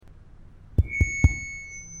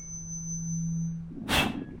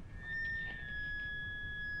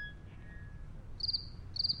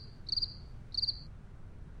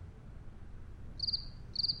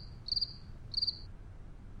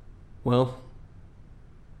Well,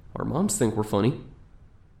 our moms think we're funny.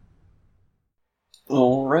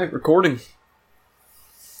 All right, recording.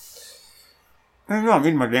 I'm not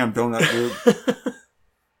eating my damn donut, dude.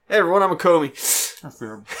 Hey everyone, I'm a Comey. I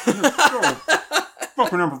feel so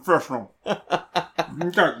fucking unprofessional.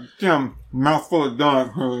 You got a damn mouthful of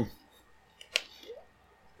donut, really.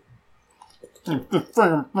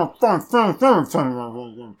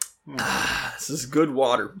 This is good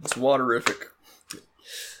water. It's waterific.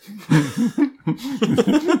 And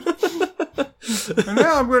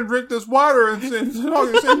now I'm going to drink this water and talk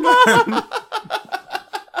at the same time.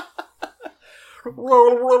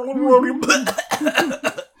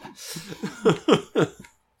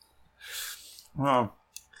 Wow.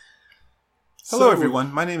 Hello,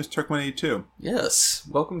 everyone. My name is Turk182. Yes,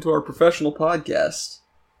 welcome to our professional podcast.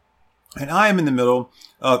 And I am in the middle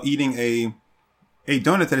of eating a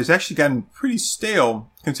donut that has actually gotten pretty stale,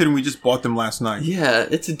 considering we just bought them last night. Yeah,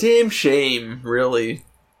 it's a damn shame, really.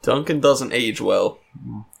 Dunkin' doesn't age well.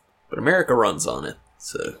 But America runs on it,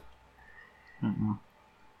 so...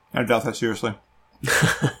 I doubt that seriously.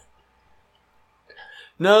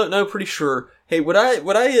 No, pretty sure. Hey,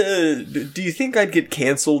 do you think I'd get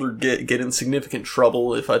canceled or get in significant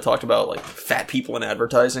trouble if I talked about, like, fat people in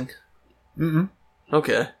advertising?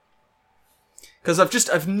 Okay. Because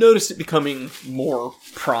I've noticed it becoming more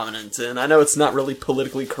prominent, and I know it's not really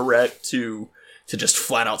politically correct to just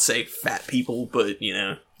flat out say fat people, but, you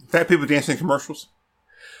know. Fat people dancing in commercials?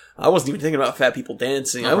 I wasn't even thinking about fat people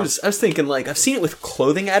dancing. Uh-huh. I was thinking, like, I've seen it with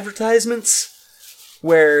clothing advertisements,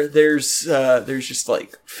 where there's just,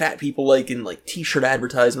 like, fat people, like, in, like, t-shirt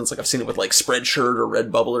advertisements. Like, I've seen it with, like, Spreadshirt or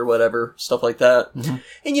Redbubble or whatever, stuff like that. Mm-hmm.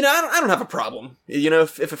 And, you know, I don't have a problem. You know,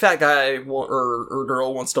 if a fat guy or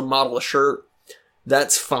girl wants to model a shirt,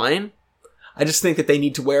 that's fine. I just think that they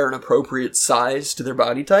need to wear an appropriate size to their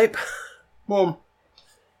body type. Well,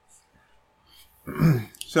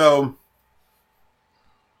 so,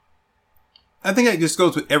 I think that just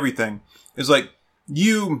goes with everything. It's like,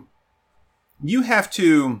 you have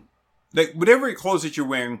to, like, whatever clothes that you're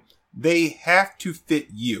wearing, they have to fit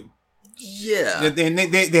you. Yeah.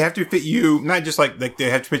 They have to fit you, not just like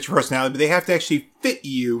they have to fit your personality, but they have to actually fit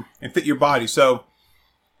you and fit your body. So,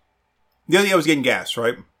 the other day I was getting gas,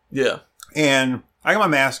 right? Yeah. And I got my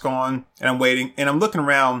mask on, and I'm waiting, and I'm looking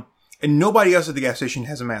around, and nobody else at the gas station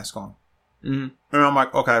has a mask on. Mm-hmm. And I'm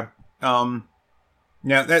like, okay.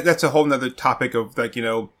 Yeah, that's a whole nother topic of, like, you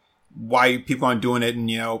know, why people aren't doing it and,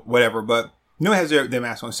 you know, whatever. But no one has their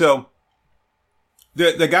mask on. So,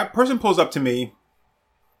 the person pulls up to me,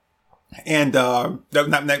 and, but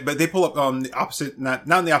they pull up on the opposite, not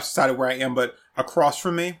on the opposite side of where I am, but across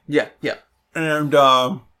from me. Yeah.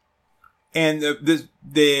 And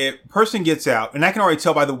the person gets out, and I can already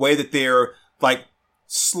tell by the way that they're, like,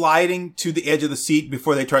 sliding to the edge of the seat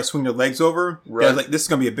before they try to swing their legs over. Right. I was like, this is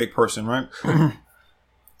going to be a big person, right?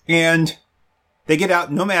 And they get out,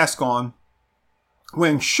 no mask on,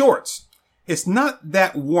 wearing shorts. It's not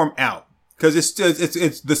that warm out, because it's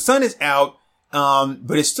the sun is out,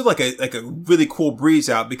 but it's still like a really cool breeze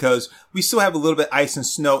out, because we still have a little bit of ice and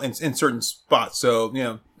snow in certain spots. So, you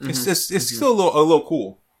know, it's still a little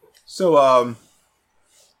cool. So,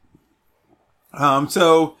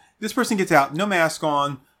 so this person gets out, no mask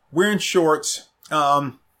on, wearing shorts,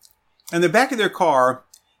 and the back of their car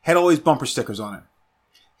had all these bumper stickers on it.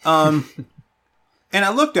 And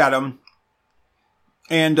I looked at them,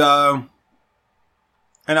 and I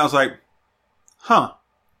was like, huh,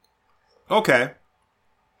 okay.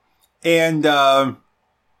 And, I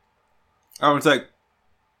was like,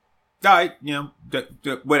 all right, you know,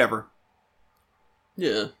 whatever.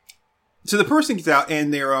 Yeah. So the person gets out,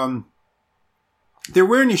 and they're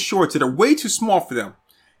wearing these shorts that are way too small for them.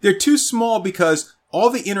 They're too small because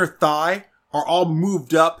all the inner thigh are all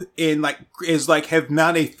moved up and have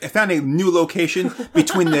found a new location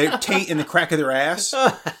between their taint and the crack of their ass.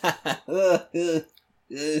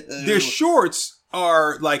 Their shorts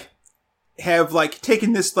are have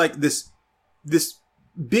taken this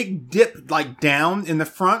big dip down in the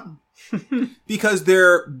front because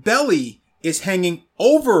their belly is hanging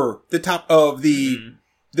over the top of and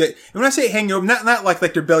when I say hanging over, not like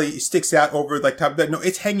their belly sticks out over top of that. No,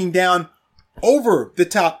 it's hanging down over the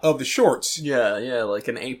top of the shorts. Yeah, like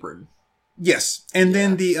an apron. Yes. And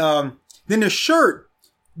then the shirt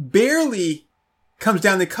barely comes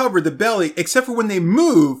down to cover the belly, except for when they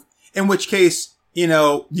move, in which case, you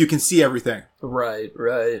know, you can see everything. Right.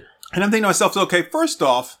 And I'm thinking to myself, okay, first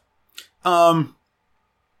off,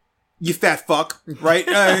 you fat fuck, right?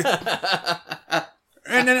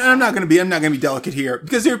 And I'm not going to be delicate here,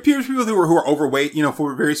 because there are people who are overweight, you know,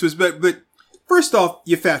 for various reasons. But first off,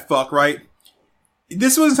 you fat fuck, right?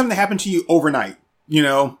 this wasn't something that happened to you overnight. You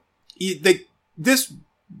know, you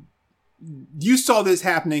saw this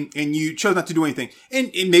happening and you chose not to do anything.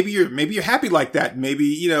 And maybe you're happy like that. Maybe,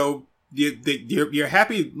 you know, you're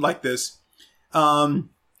happy like this.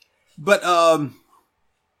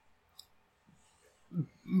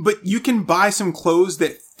 But you can buy some clothes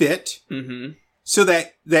that fit so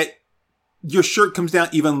that your shirt comes down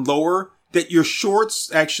even lower, that your shorts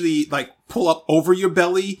actually like pull up over your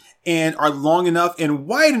belly and are long enough and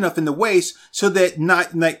wide enough in the waist so that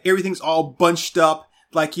not like everything's all bunched up,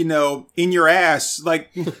 like, you know, in your ass.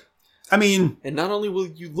 Like, I mean, and not only will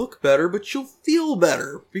you look better, but you'll feel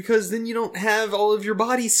better because then you don't have all of your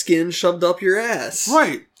body skin shoved up your ass.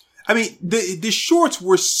 Right. I mean, the shorts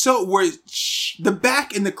the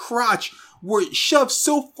back and the crotch were shoved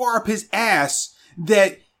so far up his ass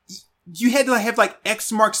that you had to have like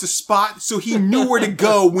X marks the spot so he knew where to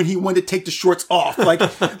go when he wanted to take the shorts off. Like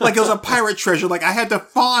it was a pirate treasure. Like I had to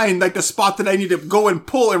find like the spot that I need to go and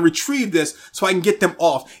pull and retrieve this so I can get them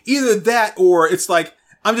off. Either that or it's like,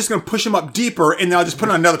 I'm just going to push them up deeper and then I'll just put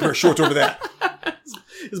on another pair of shorts over that.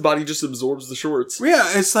 His body just absorbs the shorts. Yeah,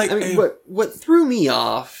 it's like... I mean, what threw me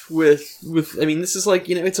off with, I mean, this is like,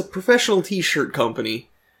 you know, it's a professional t-shirt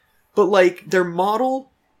company, but like, their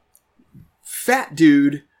model, fat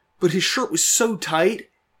dude, but his shirt was so tight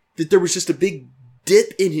that there was just a big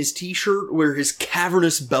dip in his t-shirt where his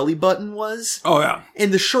cavernous belly button was. Oh, yeah.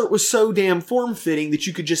 And the shirt was so damn form-fitting that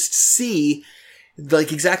you could just see,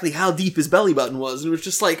 like, exactly how deep his belly button was. And it was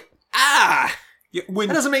just like, ah! Yeah, that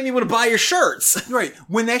doesn't make me want to buy your shirts. Right.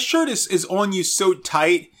 When that shirt is on you so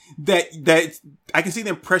tight that I can see the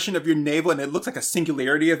impression of your navel and it looks like a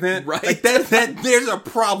singularity event. Right. Like that there's a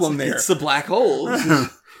problem there. It's the black hole.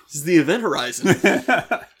 It's the event horizon.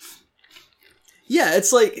 Yeah,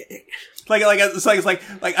 it's like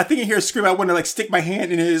I think you hear a scream. I want to like stick my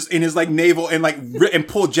hand in his like navel and like and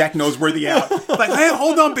pull Jack Noseworthy out. Like, hey,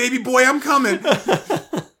 hold on, baby boy, I'm coming.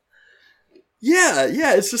 Yeah,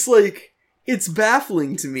 it's just like, it's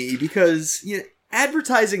baffling to me because, you know,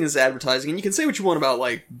 advertising is advertising, and you can say what you want about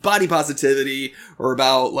like body positivity or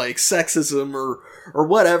about like sexism or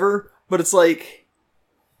whatever, but it's like,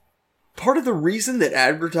 part of the reason that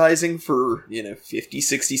advertising for, you know, 50,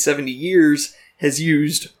 60, 70 years has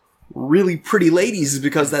used really pretty ladies is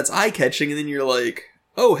because that's eye-catching, and then you're like,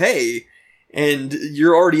 oh, hey, and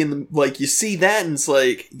you're already in the, like, you see that, and it's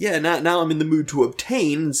like, yeah, now I'm in the mood to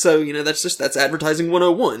obtain, and so, you know, that's advertising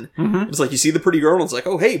 101. Mm-hmm. It's like, you see the pretty girl, and it's like,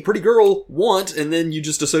 oh, hey, pretty girl, want, and then you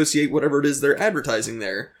just associate whatever it is they're advertising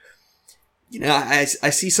there. You know, I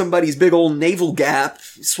see somebody's big old navel gap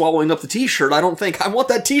swallowing up the t-shirt, I don't think, I want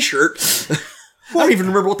that t-shirt. I don't even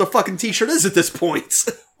remember what the fucking t-shirt is at this point.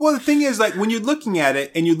 Well, the thing is, like, when you're looking at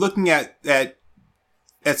it, and you're looking at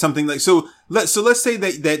something like, so let's say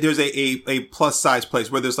that there's a plus size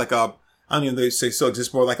place where there's like a, I don't even know, say so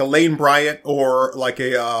just more like a Lane Bryant or like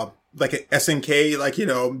a SNK, like, you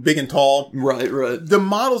know, big and tall. Right. The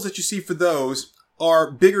models that you see for those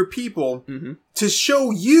are bigger people to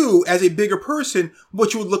show you as a bigger person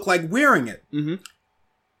what you would look like wearing it. Mm-hmm.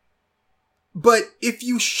 But if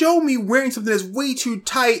you show me wearing something that's way too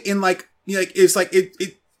tight and like, you know, like it's like it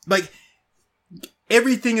like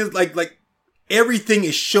everything is like everything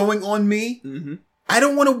is showing on me. Mm-hmm. I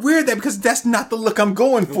don't want to wear that because that's not the look I'm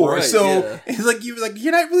going for. Right, so yeah. It's like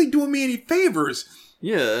you're not really doing me any favors.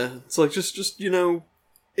 Yeah, it's like just you know,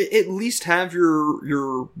 at least have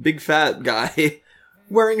your big fat guy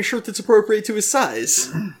wearing a shirt that's appropriate to his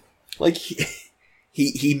size. Like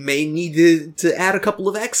he may need to add a couple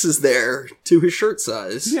of X's there to his shirt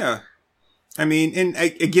size. Yeah, I mean, and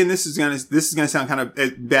again, this is gonna sound kind of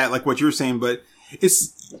bad, like what you were saying, but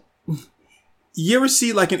you ever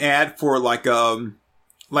see like an ad for like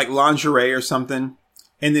lingerie or something,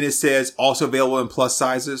 and then it says also available in plus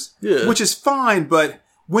sizes? Yeah. Which is fine, but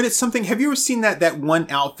when it's something, have you ever seen that one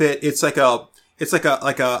outfit? It's like a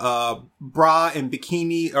bra and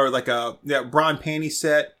bikini, or like a bra and panty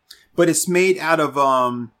set, but it's made out of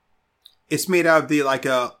it's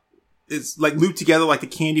like looped together like the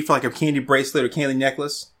candy for like a candy bracelet or candy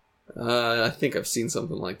necklace. I think I've seen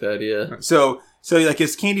something like that. Yeah. So like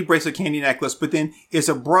it's candy bracelet, candy necklace, but then it's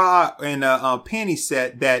a bra and a panty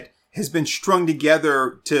set that has been strung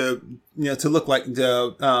together to look like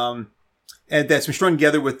and that's been strung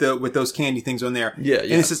together with those candy things on there. Yeah.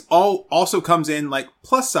 And it says also comes in like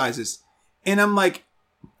plus sizes, and I'm like,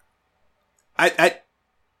 I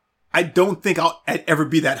don't think I'll ever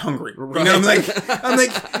be that hungry. Right. You know, I'm like,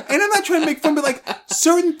 and I'm not trying to make fun, but like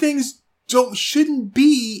certain things shouldn't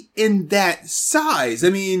be in that size. I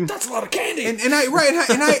mean, that's a lot of candy. And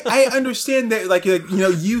I understand that, like, you know,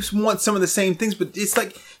 you want some of the same things, but it's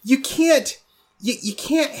like you can't you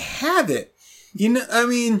can't have it. You know, I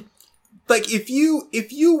mean, like if you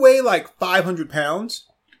weigh like 500 pounds,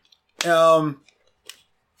 then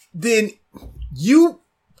you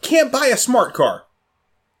can't buy a smart car.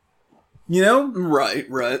 You know? Right.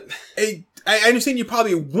 I understand you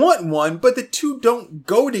probably want one, but the two don't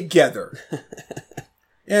go together.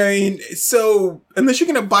 I mean, so unless you're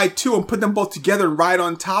going to buy two and put them both together and ride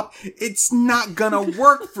on top, it's not going to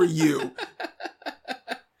work for you.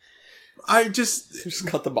 I just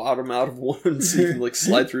cut the bottom out of one so you can like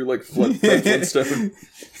slide through like Flintstone.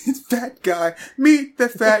 It's fat guy. Meet the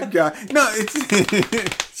fat guy. No, it's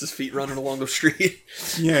It's his feet running along the street.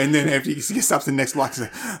 Yeah, and then after he stops the next block, he's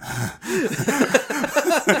like,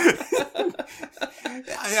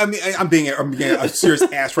 I mean, I'm being a serious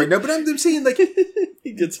ass right now, but I'm saying like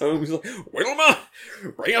he gets home, he's like, Wilma,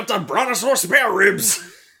 bring up the brontosaurus spare ribs.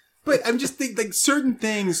 But I'm just thinking like certain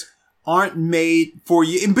things aren't made for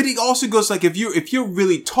you. But it also goes like if you're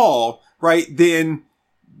really tall, right, then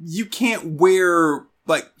you can't wear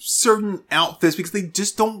like certain outfits because they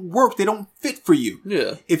just don't work. They don't fit for you.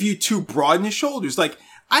 Yeah. If you too broad in your shoulders, like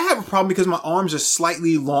I have a problem because my arms are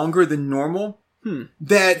slightly longer than normal.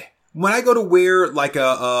 That when I go to wear like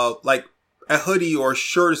a hoodie or a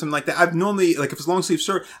shirt or something like that, I've normally like if it's a long sleeve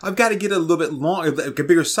shirt, I've got to get a little bit long, like a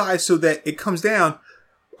bigger size so that it comes down.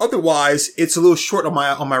 Otherwise, it's a little short on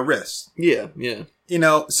my wrist. Yeah. You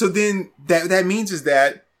know, so then that means is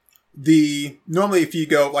that normally if you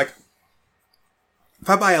go like, if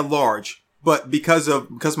I buy a large, but because of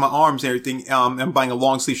my arms and everything, I'm buying a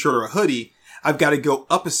long sleeve shirt or a hoodie, I've got to go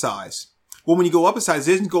up a size. Well, when you go up a size,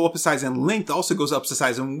 it doesn't go up a size in length, it also goes up a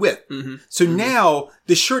size in width. Mm-hmm. So now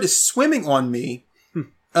the shirt is swimming on me,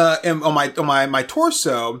 and on my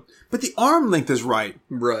torso, but the arm length is right.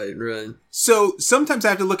 Right. So sometimes I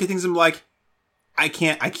have to look at things and I'm like, I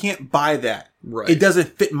can't buy that. Right. It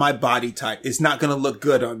doesn't fit my body type. It's not going to look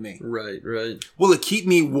good on me. Right. Will it keep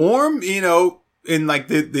me warm, you know, in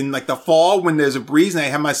the fall when there's a breeze and I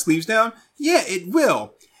have my sleeves down? Yeah, it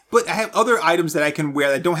will. But I have other items that I can wear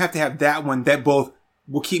that don't have to have that one that both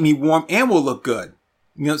will keep me warm and will look good.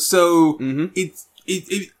 You know, so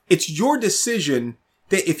it's your decision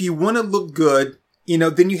that if you want to look good, you know,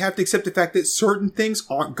 then you have to accept the fact that certain things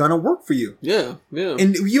aren't gonna work for you. Yeah.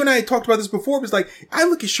 And you and I talked about this before. It was like I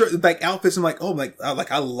look at like outfits and I'm like, oh, I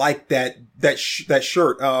like that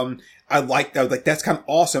shirt. I like that's kind of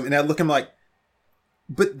awesome. And I look and I'm like,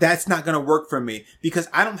 but that's not going to work for me because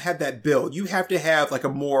I don't have that build. You have to have like a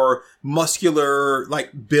more muscular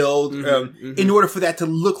like build in order for that to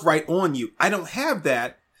look right on you. I don't have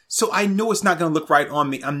that. So I know it's not going to look right on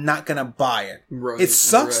me. I'm not going to buy it. Right, it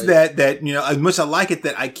sucks that, you know, as much as I like it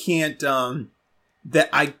that I can't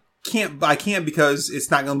because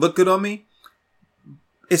it's not going to look good on me.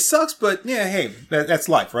 It sucks, but yeah, hey, that's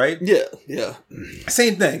life, right? Yeah.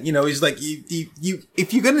 Same thing, you know. It's like you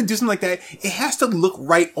if you're gonna do something like that, it has to look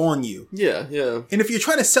right on you. Yeah. And if you're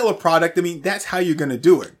trying to sell a product, I mean, that's how you're gonna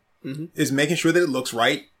do it. Is making sure that it looks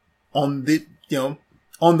right on the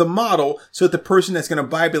on the model, so that the person that's gonna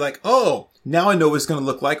buy it be like, oh, now I know what it's gonna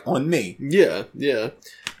look like on me. Yeah.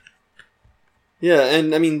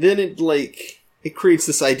 And I mean, then it creates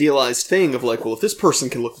this idealized thing of like, well, if this person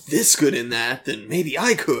can look this good in that, then maybe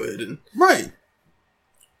I could. And right.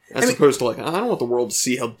 As opposed to like, I don't want the world to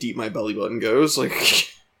see how deep my belly button goes. Like,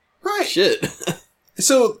 right. Shit.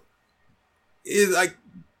 So, like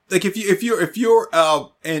if you're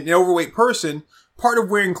an overweight person, part of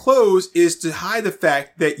wearing clothes is to hide the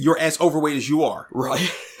fact that you're as overweight as you are.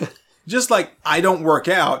 Right. Just like I don't work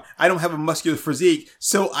out, I don't have a muscular physique,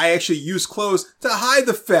 so I actually use clothes to hide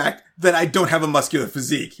the fact that I don't have a muscular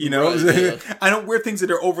physique, you know? Right, yeah. I don't wear things that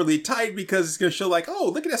are overly tight because it's going to show like, oh,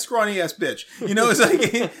 look at that scrawny ass bitch. You know, it's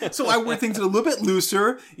like, so I wear things that are a little bit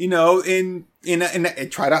looser, you know, and I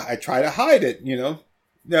try to hide it, you know?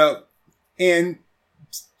 No. And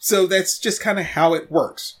so that's just kind of how it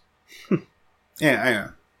works. Yeah, I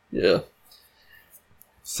know. Yeah.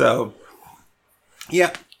 So,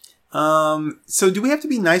 yeah. So do we have to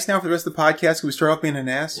be nice now for the rest of the podcast? Can we start off being an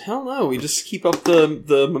ass? Hell no, we just keep up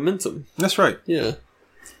the momentum. That's right. Yeah.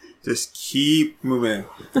 Just keep moving.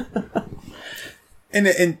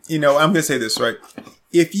 and you know, I'm going to say this, right?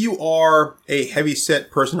 If you are a heavy set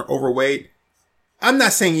person or overweight, I'm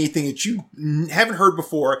not saying anything that you haven't heard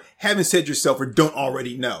before, haven't said yourself, or don't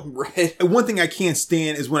already know. Right. And one thing I can't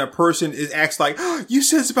stand is when a person acts like, oh, you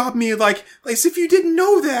said this about me, like as if you didn't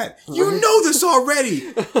know that. Right. You know this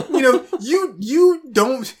already. You know, you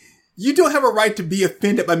don't have a right to be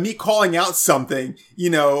offended by me calling out something,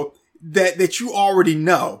 you know, that you already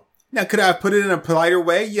know. Now, could I have put it in a politer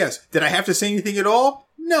way? Yes. Did I have to say anything at all?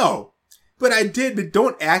 No. But I did, but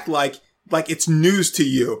don't act like like it's news to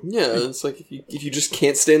you. Yeah, it's like if you just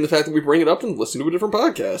can't stand the fact that we bring it up, then listen to a different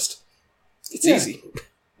podcast. It's easy.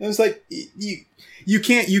 It was like you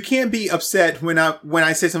can't be upset when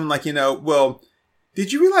I say something like, well,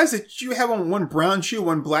 did you realize that you have on one brown shoe,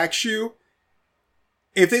 one black shoe?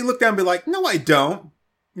 If they look down and be like, no, I don't.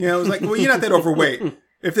 It's like, well, you're not that overweight.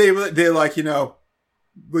 If they're like,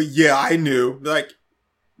 well, yeah, I knew. They're like,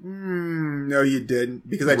 no, you didn't,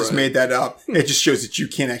 because I just made that up. It just shows that you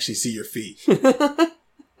can't actually see your feet.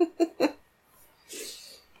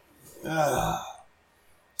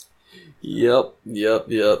 Yep.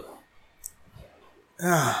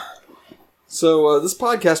 So, this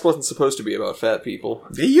podcast wasn't supposed to be about fat people.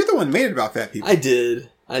 You're the one who made it about fat people. I did.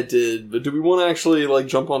 But do we want to actually,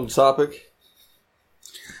 jump on the topic?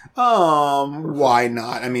 Why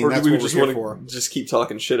not? I mean, that's what we're here for. Just keep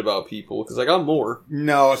talking shit about people, because I got more.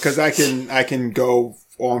 No, because I can go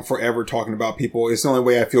on forever talking about people. It's the only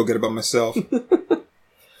way I feel good about myself.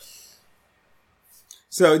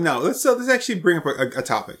 So, no, let's actually bring up a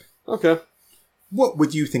topic. Okay. What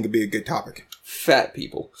would you think would be a good topic? Fat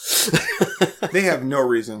people. They have no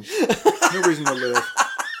reason. No reason to live.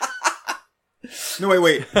 No,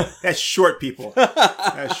 wait. That's short people.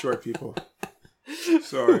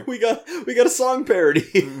 Sorry. We got a song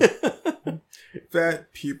parody.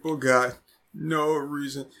 Fat people got no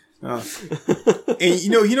reason. And you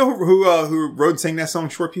know who wrote and sang that song,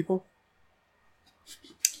 Short People?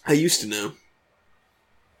 I used to know.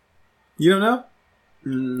 You don't know?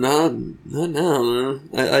 Not now.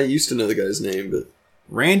 I used to know the guy's name, but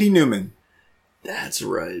Randy Newman. That's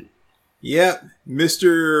right. Yep,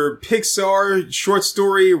 Mr. Pixar short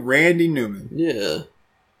story Randy Newman. Yeah,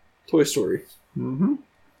 Toy Story. Mm-hmm.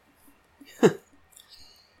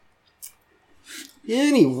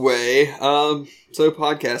 Anyway, so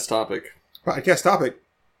podcast topic.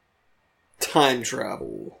 Time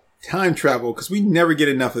travel. Time travel, because we never get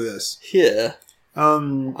enough of this. Yeah.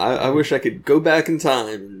 I wish I could go back in time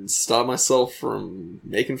and stop myself from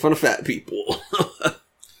making fun of fat people.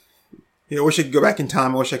 I wish I could go back in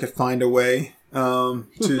time. I wish I could find a way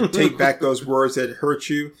to take back those words that hurt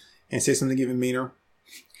you and say something even meaner.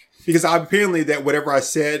 Because apparently that whatever I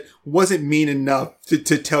said wasn't mean enough to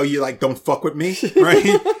tell you, like, don't fuck with me, right?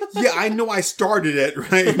 Yeah, I know I started it,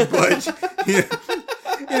 right? But,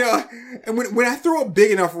 and when I throw a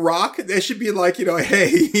big enough rock, that should be like,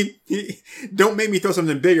 hey, don't make me throw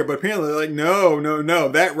something bigger. But apparently they're like, no,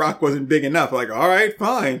 that rock wasn't big enough. Like, all right,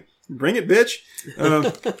 fine. Bring it, bitch.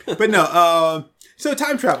 But no, so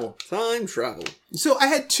time travel. So I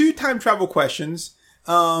had 2 time travel questions.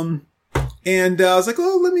 And I was like,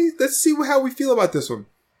 let's see how we feel about this one.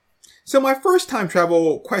 So my first time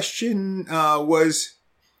travel question was,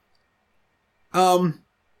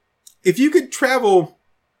 if you could travel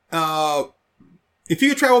back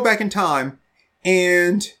in time,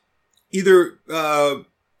 and either I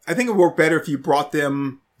think it would work better if you brought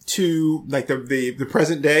them to like the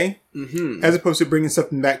present day, as opposed to bringing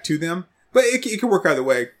something back to them. But it could work either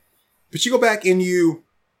way. But you go back and you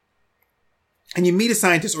meet a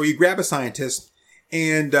scientist, or you grab a scientist,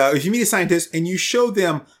 and if you meet a scientist and you show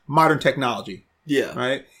them modern technology,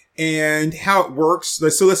 right, and how it works.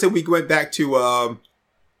 So let's say we went back to, you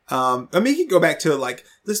could go back to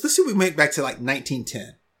let's say we went back to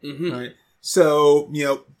 1910, right? So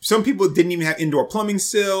some people didn't even have indoor plumbing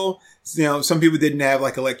still. Some people didn't have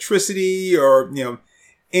electricity, or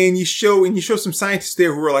and you show some scientists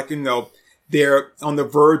there who are they're on the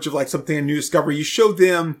verge of something, a new discovery. You show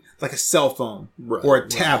them a cell phone or a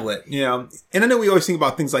tablet, and I know we always think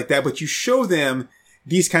about things like that, but you show them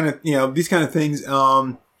these kind of things,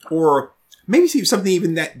 or maybe see something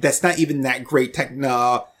even that's not even that great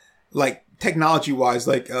technology wise,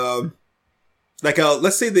 let's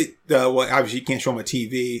say that, well, obviously you can't show them a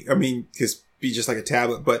TV. I mean, because be just like a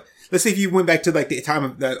tablet, but let's say if you went back to the time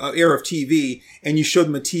of the era of TV and you showed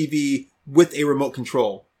them a TV with a remote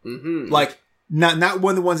control. Not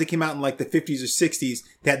one of the ones that came out in the 50s or 60s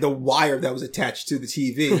that had the wire that was attached to the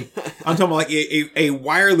TV. I'm talking about a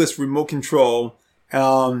wireless remote control,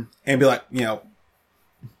 and be like, isn't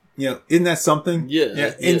that something?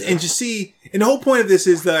 Yeah. And just see, and the whole point of this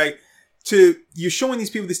is you're showing these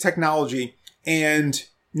people this technology, and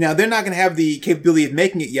now they're not going to have the capability of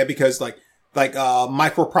making it yet because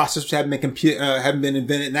microprocessors haven't been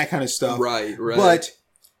invented and that kind of stuff. Right. But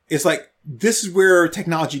it's this is where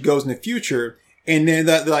technology goes in the future. And then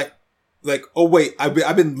they're like, oh wait,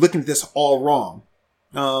 I've been looking at this all wrong.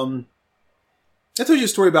 I told you a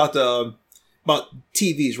story about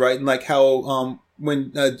TVs, right? And how,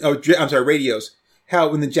 radios, how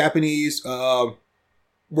when the Japanese,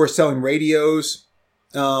 were selling radios,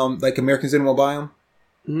 Americans didn't want to buy them.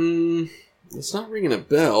 It's not ringing a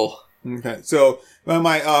bell. Okay, so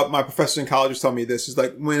my professor in college was telling me this is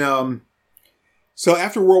like when so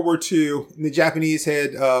after World War II, the Japanese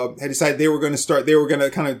had decided they were going to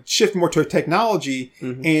kind of shift more to technology,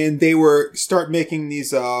 and they were start making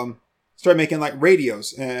like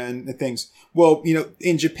radios and things. Well,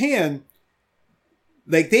 in Japan,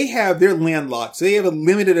 like they have their landlocked, so they have a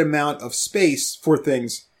limited amount of space for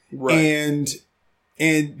things, Right.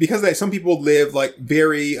 and because of that, some people live like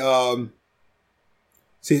very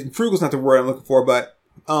frugal is not the word I'm looking for, but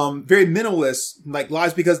very minimalist like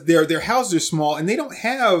lives because their houses are small and they don't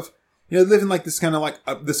have live in like this kind of like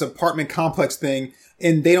this apartment complex thing,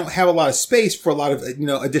 and they don't have a lot of space for a lot of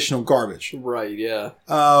additional garbage. Right. Yeah.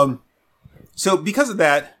 So because of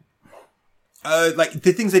that, like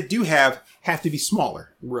the things they do have to be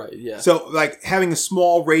smaller. Right. Yeah. So like having a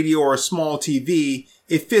small radio or a small TV,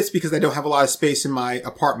 it fits because I don't have a lot of space in my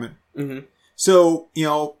apartment. Mm-hmm. So,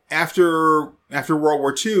 after World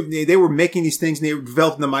War II, they were making these things and they were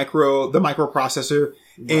developing the microprocessor,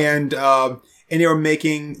 right. and they were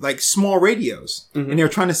making like small radios, and they were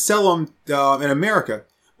trying to sell them in America.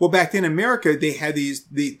 Well, back then in America, they had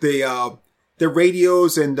the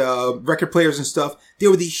radios and record players and stuff. They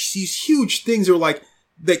were these huge things that were like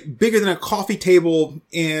bigger than a coffee table,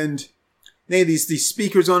 and they had these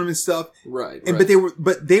speakers on them and stuff. Right. And right.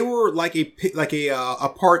 but they were like a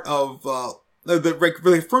part of the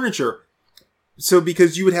regular furniture. So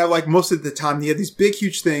because you would have like most of the time you had these big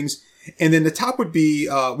huge things, and then the top would be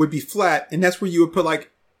flat, and that's where you would put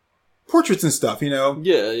like portraits and stuff.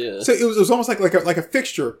 Yeah. Yeah. So it was almost like a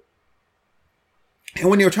fixture. And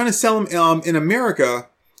when they were trying to sell them in America,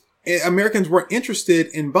 Americans weren't interested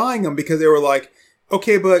in buying them because they were like,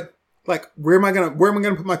 okay, but like where am I gonna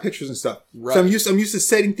put my pictures and stuff? Right. So I'm used to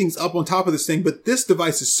setting things up on top of this thing, but this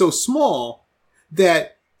device is so small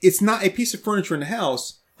that it's not a piece of furniture in the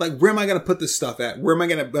house. Like, where am I going to put this stuff at? Where am I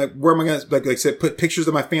going to, like I said, put pictures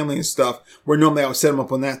of my family and stuff where normally I would set them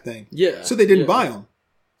up on that thing? Yeah. So they didn't buy them.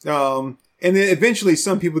 And then eventually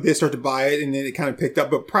some people did start to buy it, and then it kind of picked up.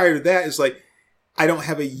 But prior to that, it's like, I don't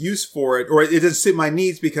have a use for it, or it doesn't fit my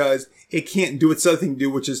needs because it can't do its other thing to do,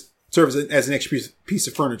 which is serve as an extra piece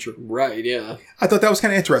of furniture. Right, yeah. I thought that was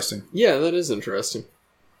kind of interesting. Yeah, that is interesting.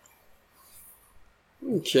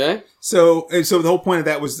 Okay. So the whole point of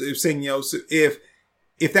that was saying, so if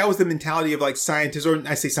that was the mentality of like scientists, or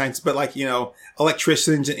I say scientists, but like,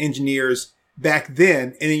 electricians and engineers back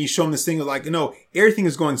then, and then you show them this thing of like, no, everything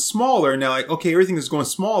is going smaller. Now, like, okay, everything is going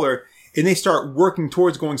smaller, and they start working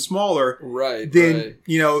towards going smaller. Right. Then, right.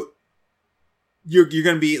 you're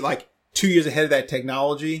going to be like 2 years ahead of that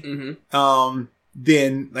technology. Mm-hmm.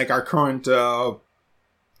 Than like our current, I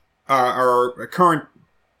don't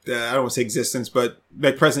want to say existence, but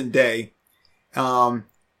like present day. And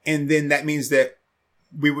then that means that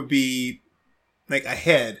we would be like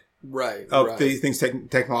ahead right of these things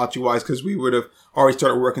technology wise, because we would have already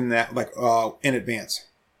started working that like in advance.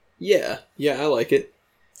 Yeah, I like it.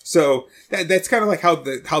 So that's kind of like how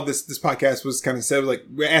this podcast was kind of said. Like,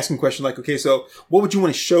 we're asking questions like, okay, so what would you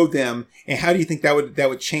want to show them, and how do you think that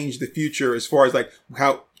would change the future as far as like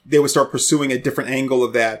how they would start pursuing a different angle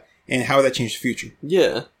of that, and how would that change the future?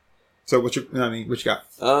 Yeah. So what you got?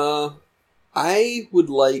 I would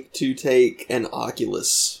like to take an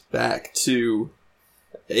Oculus back to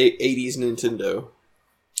 80s Nintendo.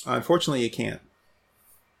 Unfortunately, you can't.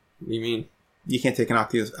 What do you mean? You can't take an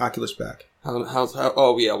Oculus back. How?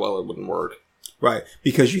 Oh, yeah. Well, it wouldn't work. Right,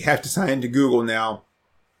 because you have to sign into Google now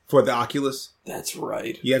for the Oculus. That's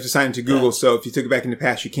right. You have to sign into Google. So if you took it back in the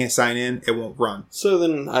past, you can't sign in. It won't run. So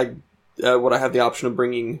then, would I have the option of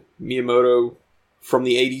bringing Miyamoto from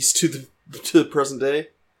the 80s to the present day?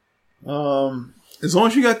 As long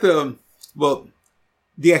as you got the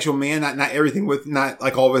actual man, not everything with not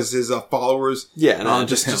like all of his followers. Yeah, no,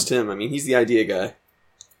 just him. I mean, he's the idea guy.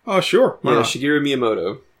 Oh, sure. Yeah, Shigeru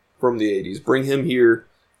Miyamoto from the 80s. Bring him here.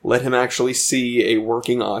 Let him actually see a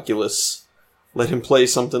working Oculus. Let him play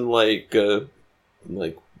something like the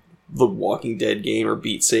Walking Dead game or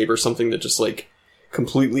Beat Saber, something that just like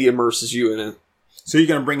completely immerses you in it. So you're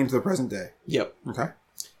gonna bring him to the present day. Yep. Okay.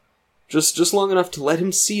 Just long enough to let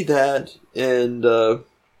him see that, and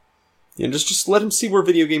just let him see where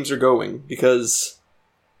video games are going, because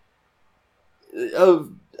there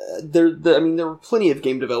were plenty of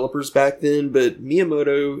game developers back then, but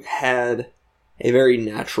Miyamoto had a very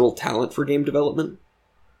natural talent for game development.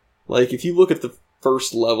 Like, if you look at the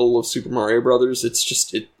first level of Super Mario Brothers,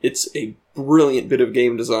 it's a brilliant bit of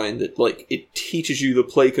game design that, like, it teaches you the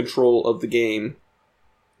play control of the game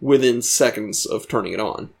within seconds of turning it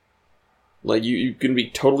on. Like, you can be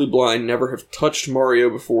totally blind, never have touched Mario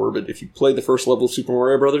before, but if you play the first level of Super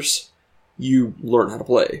Mario Brothers, you learn how to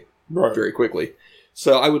play very quickly.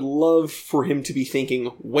 So I would love for him to be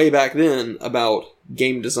thinking way back then about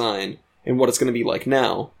game design and what it's going to be like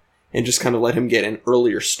now, and just kind of let him get an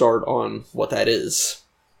earlier start on what that is.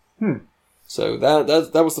 So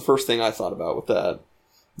that was the first thing I thought about with that.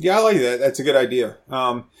 Yeah, I like that. That's a good idea. See,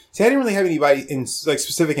 I didn't really have anybody in like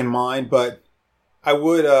specific in mind, but I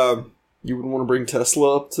would. You wouldn't want to bring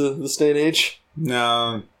Tesla up to this day and age?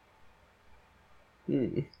 No.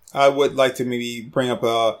 I would like to maybe bring up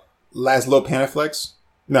Laszlo Panaflex.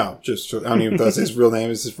 No, just I don't even know if that's his real name.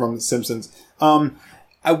 This is from The Simpsons. I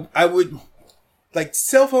would like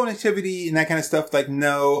cell phone activity and that kind of stuff. Like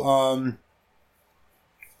no. I'm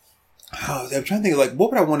trying to think of like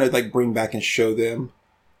what would I want to like bring back and show them.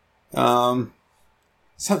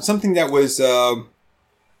 Something that was.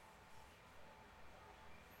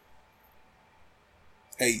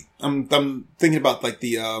 I'm thinking about like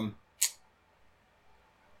the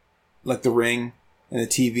Ring and the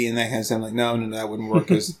TV and that kind of stuff. I'm like, no, that wouldn't work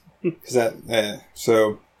because that.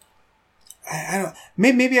 So I don't.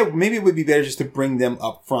 Maybe it would be better just to bring them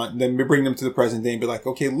up front, then bring them to the present day and be like,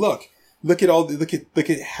 okay, look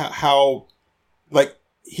at how like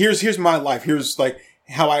here's my life. Here's like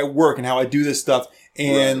how I work and how I do this stuff,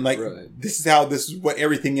 and this is what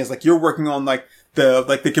everything is. Like you're working on like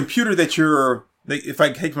the computer that you're. Like, if I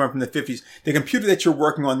take one from the 50s, the computer that you're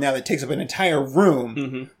working on now that takes up an entire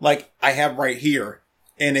room, like I have right here,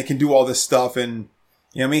 and it can do all this stuff. And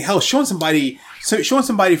you know what I mean? Hell, showing somebody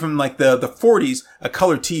from like the 40s a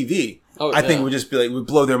color TV, I think would just be like would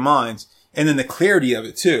blow their minds, and then the clarity of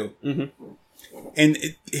it too. And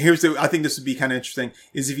I think this would be kind of interesting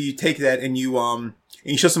is if you take that and you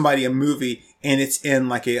show somebody a movie and it's in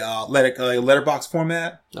like a letterbox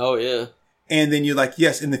format. Oh yeah. And then you're like,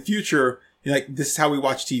 yes, in the future. You're like, this is how we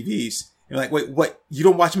watch TVs. You're like, wait, what? You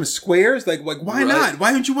don't watch them as squares? Like why not?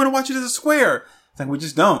 Why don't you want to watch it as a square? It's like, we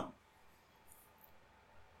just don't.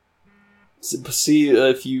 See,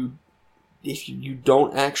 if you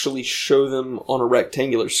don't actually show them on a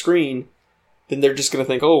rectangular screen, then they're just going to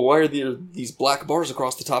think, oh, why are there these black bars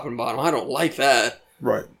across the top and bottom? I don't like that.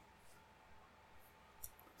 Right.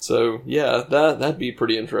 So, yeah, that'd be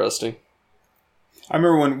pretty interesting. I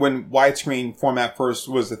remember when widescreen format first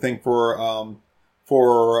was the thing for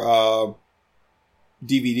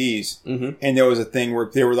DVDs, and there was a thing where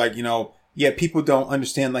they were like, people don't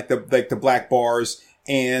understand like the black bars,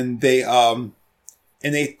 and they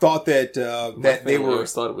thought that that they were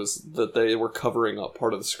always thought it was that they were covering up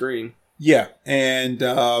part of the screen. Yeah, and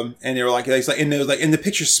they were like, and it was like, and the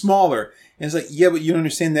picture's smaller, and it's like, yeah, but you don't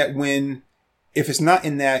understand that if it's not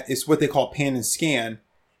in that, it's what they call pan and scan.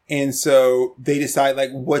 And so they decide like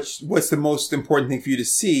what's the most important thing for you to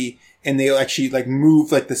see, and they'll actually like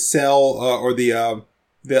move like the cell or the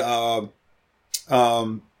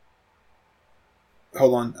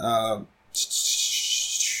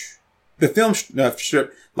film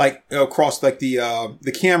strip like across like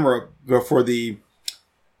the camera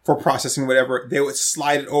for processing whatever. They would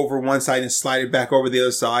slide it over one side and slide it back over the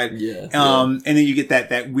other side. And then you get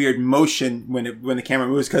that weird motion when the camera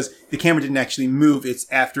moves, because the camera didn't actually move.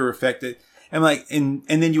 It's after effected. And like, and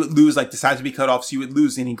then you would lose like the sides would be cut off. So you would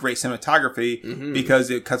lose any great cinematography because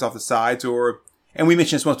it cuts off the sides and we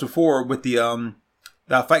mentioned this once before with the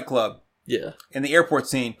Fight Club. Yeah. In the airport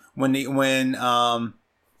scene when he's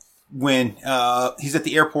at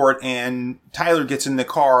the airport and Tyler gets in the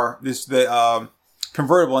car,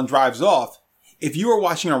 convertible, and drives off. If you were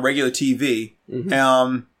watching on regular TV,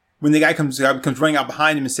 when the guy comes running out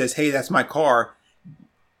behind him and says, "Hey, that's my car,"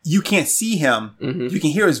 you can't see him. You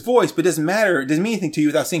can hear his voice, but it doesn't matter. It doesn't mean anything to you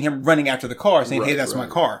without seeing him running after the car, saying, "Hey, that's my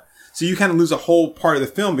car." So you kind of lose a whole part of the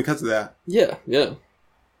film because of that. Yeah.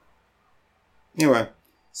 Anyway,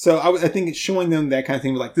 so I think it's showing them that kind of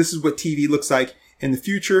thing. Like, this is what TV looks like in the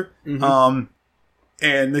future. And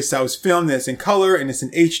this is how it's filmed. It's in color and it's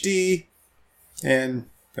in HD. And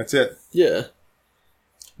that's it. Yeah.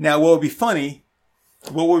 Now, what would be funny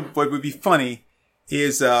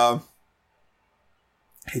is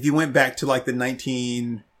if you went back to like the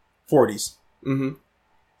 1940s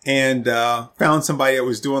and found somebody that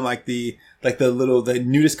was doing like the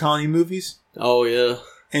nudist colony movies. Oh yeah.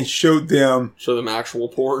 And showed them actual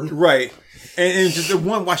porn. Right. And just the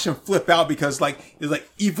one watch them flip out because like it's like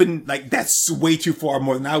even like that's way too far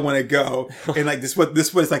more than I want to go. And like this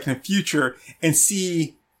was like in the future, and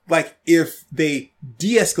see like if they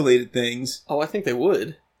de-escalated things. Oh, I think they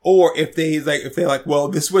would. Or if they're like, well,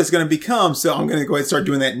 this is what it's going to become, so I'm going to go ahead and start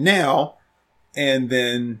doing that now. And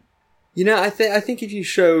then I think if you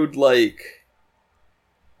showed like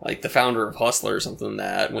like the founder of Hustler or something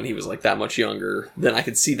that when he was like that much younger, then I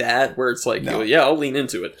could see that where it's like, No. yeah, I'll lean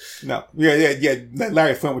into it. No. Yeah.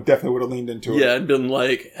 Larry Flint would have leaned into it. Yeah, and been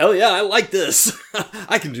like, hell yeah, I like this.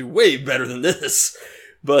 I can do way better than this.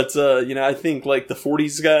 But, I think like the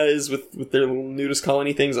 40s guys with their little nudist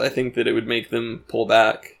colony things, I think that it would make them pull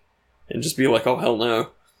back and just be like, oh, hell no.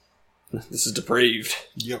 This is depraved.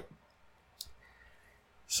 Yep.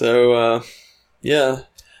 So,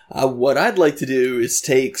 what I'd like to do is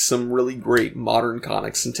take some really great modern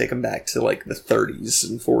comics and take them back to, like, the 30s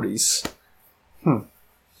and 40s.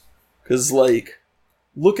 Because, like,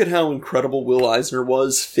 look at how incredible Will Eisner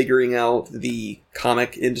was figuring out the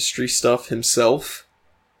comic industry stuff himself.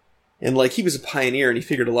 And, like, he was a pioneer and he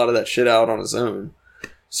figured a lot of that shit out on his own.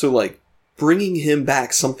 So, like, bringing him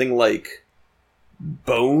back something like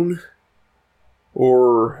Bone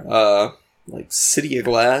or, like, City of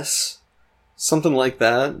Glass, something like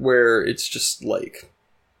that, where it's just, like,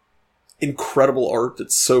 incredible art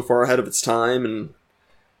that's so far ahead of its time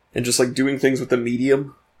and just, like, doing things with the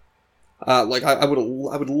medium. I would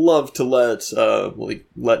love to let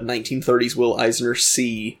 1930s Will Eisner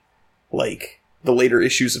see, like, the later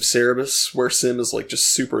issues of Cerebus, where Sim is, like, just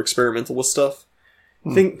super experimental with stuff.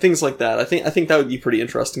 Things like that. I think that would be pretty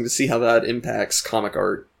interesting to see how that impacts comic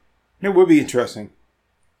art. It would be interesting.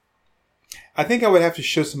 I think I would have to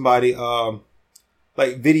show somebody,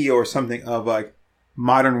 like, video or something of, like,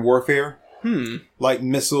 modern warfare. Like,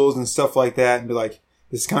 missiles and stuff like that, and be like,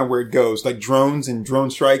 this is kind of where it goes. Like, drones and drone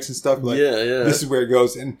strikes and stuff. Like, yeah. This is where it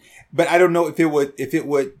goes. But I don't know if it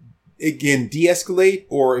would, again, de-escalate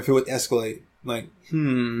or if it would escalate. Like,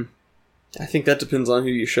 I think that depends on who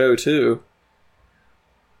you show, too.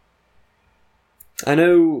 I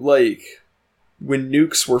know, like, when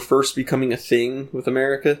nukes were first becoming a thing with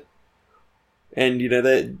America, and,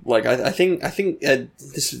 that, like, I think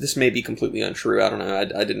this may be completely untrue, I don't know,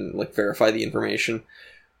 I didn't, like, verify the information,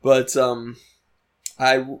 but,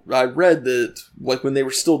 I read that, like, when they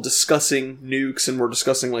were still discussing nukes and were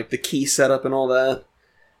discussing, like, the key setup and all that,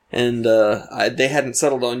 and, they hadn't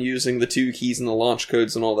settled on using the 2 keys and the launch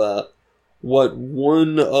codes and all that, what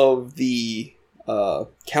one of the,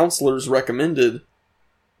 counselors recommended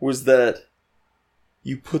was that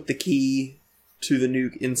you put the key to the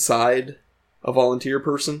nuke inside a volunteer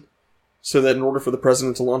person, so that in order for the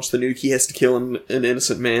president to launch the nuke, he has to kill an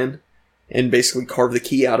innocent man and basically carve the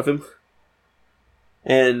key out of him.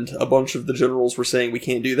 And a bunch of the generals were saying we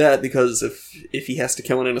can't do that because if he has to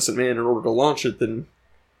kill an innocent man in order to launch it, then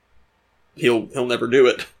he'll never do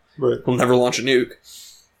it. right. He'll never launch a nuke.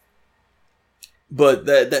 But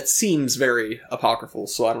that seems very apocryphal,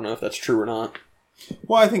 so I don't know if that's true or not.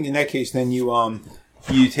 Well, I think in that case, then you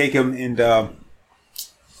take them and I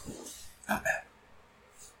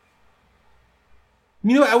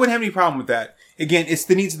wouldn't have any problem with that. Again, it's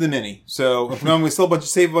the needs of the many. So if I'm going to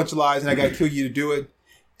save a bunch of lives, and I got to kill you to do it.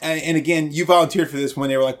 And again, you volunteered for this when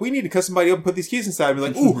they were like, we need to cut somebody up and put these keys inside. And be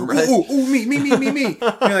like, ooh, right. ooh, me. And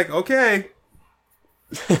you're like, okay.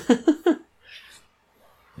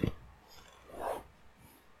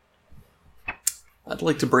 I'd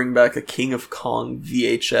like to bring back a King of Kong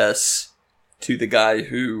VHS to the guy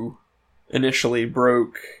who initially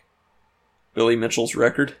broke Billy Mitchell's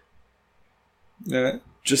record. Yeah.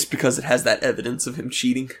 Just because it has that evidence of him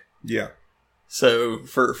cheating. Yeah. So,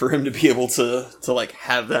 for him to be able to like,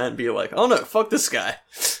 have that and be like, oh no, fuck this guy.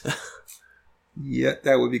 Yeah,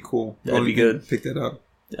 that would be cool. That'd be good. Pick that up.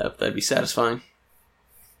 Yep, that'd be satisfying.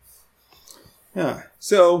 Yeah.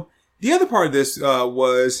 So, the other part of this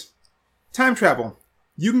was time travel.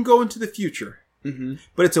 You can go into the future,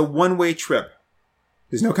 but it's a one-way trip.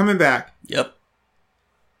 There's no coming back. Yep.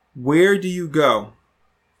 Where do you go?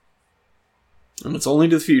 And it's only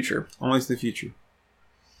to the future. Only to the future.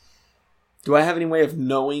 Do I have any way of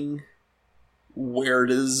knowing where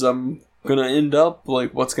it is I'm gonna end up?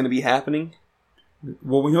 Like, what's gonna be happening?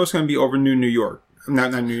 Well, we know it's going to be over New York.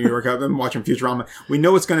 Not New York. I've been watching Futurama. We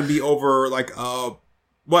know it's going to be over, like, well,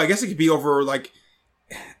 I guess it could be over, like,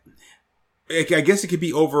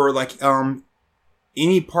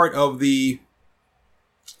 any part of the...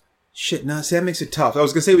 Shit, no, see, that makes it tough. I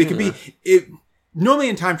was going to say, it could be... Normally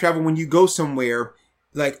in time travel, when you go somewhere,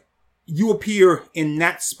 like, you appear in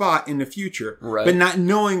that spot in the future. Right. But not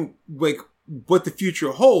knowing, like, what the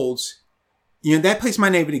future holds, that place might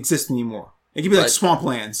not even exist anymore. It could be like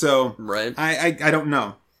swampland, so... Right. I don't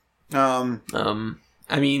know.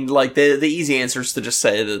 I mean, like, the easy answer is to just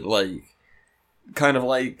say that, like, kind of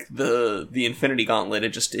like the Infinity Gauntlet,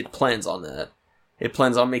 it plans on that. It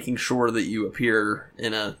plans on making sure that you appear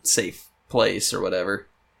in a safe place or whatever.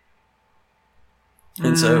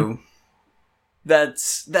 And so,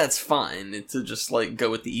 that's fine to just, like, go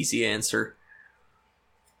with the easy answer.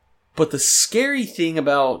 But the scary thing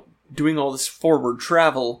about doing all this forward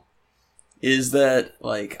travel is that,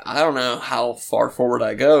 like, I don't know how far forward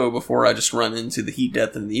I go before I just run into the heat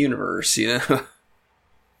death of the universe, you know?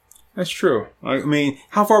 That's true. I mean,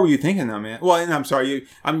 how far were you thinking, though, man? Well, I'm sorry.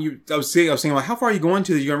 I was saying, like, how far are you going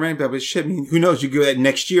to that you're going to run? But shit, I mean, who knows? You go that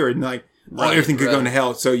next year and, like, everything could go to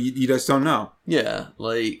hell. So you just don't know. Yeah,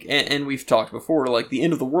 like, and we've talked before, like, the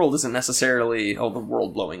end of the world isn't necessarily, the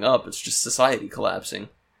world blowing up. It's just society collapsing.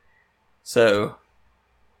 So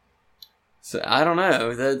I don't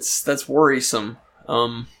know. That's worrisome.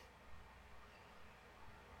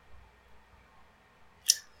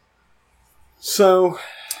 So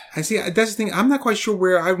I see. That's the thing. I'm not quite sure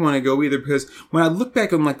where I want to go either, because when I look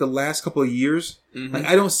back on, like, the last couple of years, like,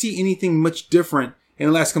 I don't see anything much different in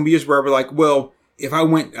the last couple of years where I was like, well, if I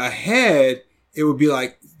went ahead, it would be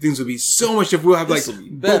like, things would be so much different. We'll have, like,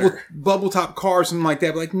 bubble top cars, something like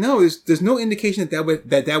that. But, like, no, there's no indication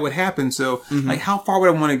that would happen. So, like, how far would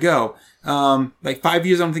I want to go? Like, 5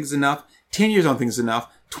 years I don't think is enough. 10 years I don't think is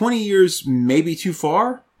enough. 20 years maybe too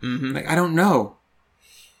far. Like, I don't know.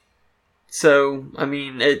 So, I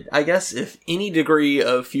mean, I guess if any degree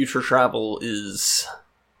of future travel is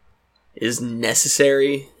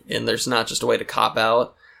necessary, and there's not just a way to cop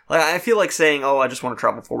out, like, I feel like saying, I just want to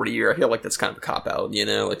travel forward a year, I feel like that's kind of a cop out, you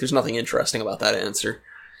know? Like, there's nothing interesting about that answer.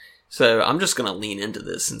 So, I'm just gonna lean into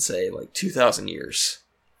this and say, like, 2,000 years.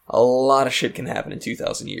 A lot of shit can happen in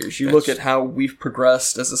 2,000 years. You look at how we've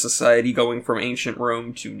progressed as a society going from ancient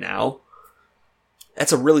Rome to now.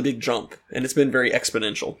 That's a really big jump, and it's been very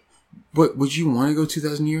exponential. But would you want to go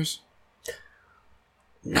 2,000 years?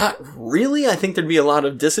 Not really. I think there'd be a lot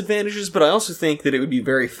of disadvantages, but I also think that it would be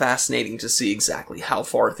very fascinating to see exactly how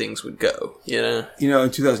far things would go, you know? You know,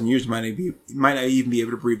 in 2,000 years, you might not even be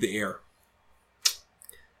able to breathe the air.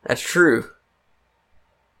 That's true.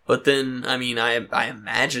 But then, I mean, I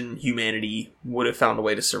imagine humanity would have found a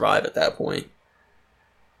way to survive at that point.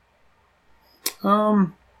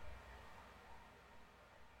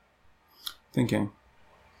 Thinking.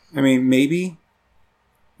 I mean, maybe.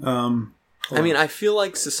 I mean, I feel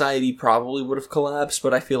like society probably would have collapsed,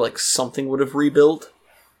 but I feel like something would have rebuilt.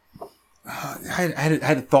 I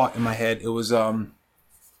had a thought in my head. It was, like,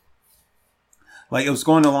 it was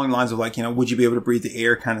going along the lines of, like, you know, would you be able to breathe the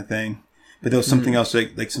air kind of thing? But there was something else,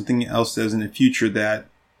 like something else that was in the future that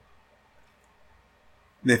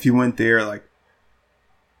if you went there, like,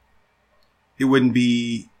 it wouldn't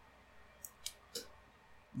be,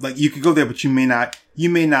 like, you could go there, but you may not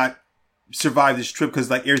survive this trip because,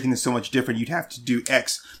 like, everything is so much different. You'd have to do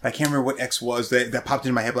X. I can't remember what X was that popped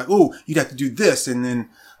into my head. Like, oh, you'd have to do this. And then,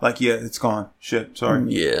 like, yeah, it's gone. Shit.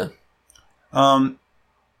 Sorry. Yeah.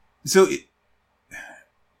 So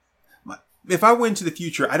if I went to the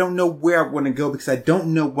future, I don't know where I want to go because I don't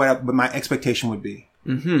know what my expectation would be.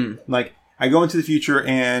 Like, I go into the future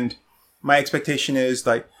and my expectation is,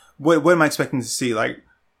 like, what am I expecting to see? Like,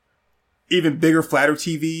 even bigger, flatter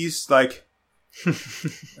TVs, like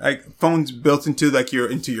phones built into, like,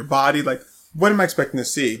 your body. Like, what am I expecting to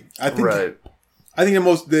see? I think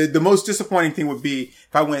the most disappointing thing would be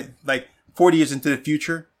if I went, like, 40 years into the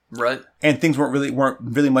future. Right. And things weren't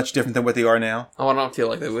really much different than what they are now. Oh, I don't feel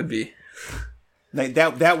like they would be. Like,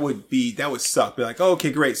 that would suck. Be like, oh,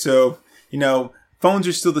 okay, great. So, you know, phones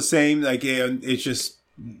are still the same. Like, it's just,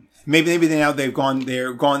 maybe now they're gone in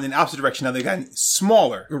the opposite direction. Now they've gotten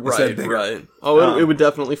smaller. Right, right. Oh, it would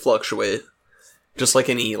definitely fluctuate. Just like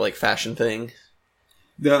any, like, fashion thing.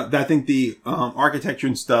 I think the architecture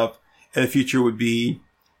and stuff in the future would be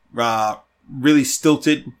really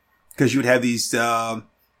stilted because you would have these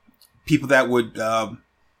people that would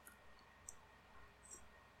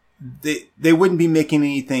they wouldn't be making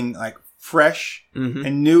anything, like, fresh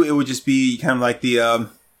and new. It would just be kind of like the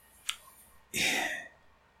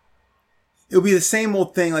it would be the same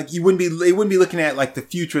old thing. Like, they wouldn't be looking at, like, the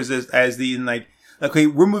future as the, like, okay,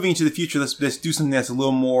 we're moving into the future. Let's do something that's a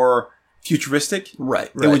little more futuristic.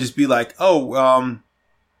 Right. It would just be like, oh,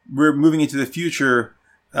 we're moving into the future.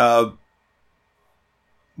 Well,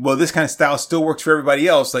 this kind of style still works for everybody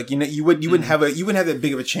else. Like, you know, you wouldn't have that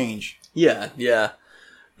big of a change. Yeah, yeah.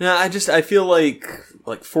 No, I feel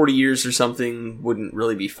like 40 years or something wouldn't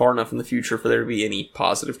really be far enough in the future for there to be any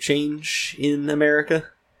positive change in America.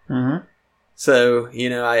 So, you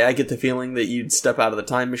know, I get the feeling that you'd step out of the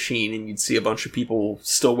time machine and you'd see a bunch of people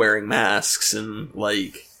still wearing masks and,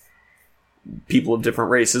 like, people of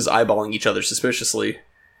different races eyeballing each other suspiciously.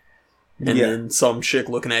 And then some chick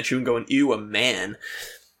looking at you and going, ew, a man.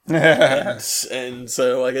 and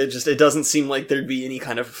so, like, it doesn't seem like there'd be any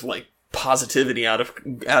kind of, like, positivity out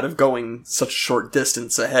of going such a short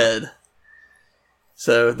distance ahead.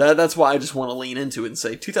 So that's why I just want to lean into it and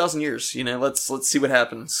say 2,000 years. You know, let's see what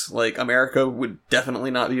happens. Like, America would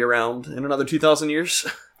definitely not be around in another 2,000 years.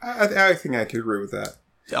 I think I could agree with that.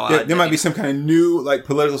 Oh, There might be some kind of new like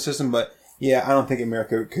political system, but yeah, I don't think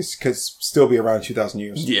America could still be around 2,000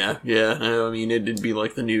 years. Yeah. I mean, it'd be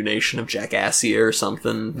like the new nation of Jackassia or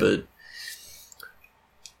something, but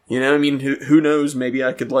you know, I mean, who knows? Maybe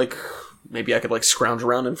I could scrounge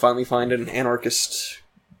around and finally find an anarchist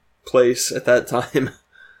place at that time.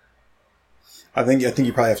 I think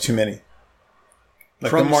you probably have too many.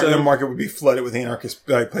 Like the market would be flooded with anarchist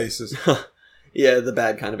places. Yeah, the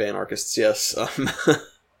bad kind of anarchists. Yes.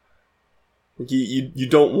 You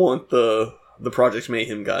don't want the Project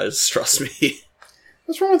Mayhem guys. Trust me.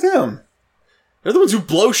 What's wrong with them? They're the ones who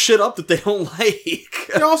blow shit up that they don't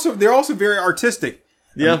like. They're also very artistic.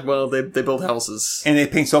 Yeah, well, they build houses and they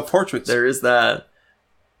paint self-portraits. There is that.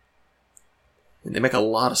 And they make a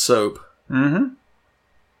lot of soap. Mm-hmm.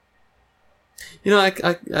 You know, I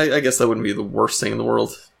guess that wouldn't be the worst thing in the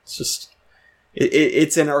world. It's just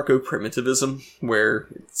it's anarcho-primitivism where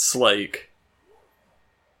it's like,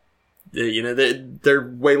 you know, they're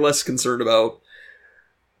way less concerned about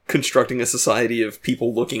constructing a society of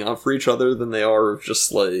people looking out for each other than they are of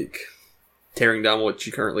just like tearing down what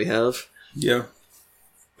you currently have. Yeah.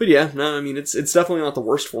 But yeah, no, I mean, it's definitely not the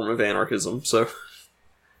worst form of anarchism, so.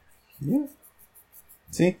 Yeah.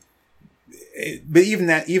 See? But even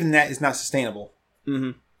that is not sustainable.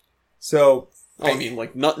 Mm-hmm. So. I mean,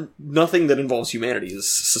 like, nothing that involves humanity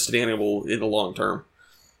is sustainable in the long term.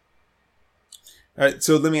 Alright,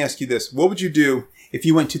 so let me ask you this. What would you do if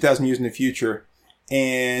you went 2,000 years in the future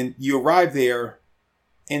and you arrive there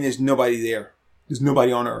and there's nobody there? There's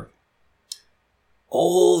nobody on Earth.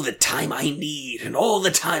 All the time I need and all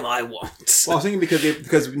the time I want. Well, I was thinking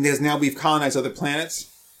because now we've colonized other planets.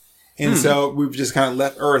 And so we've just kind of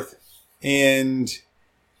left Earth. And,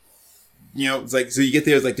 you know, it's like, so you get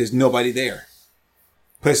there, it's like there's nobody there.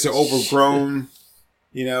 Places are overgrown.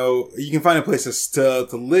 You know, you can find a place to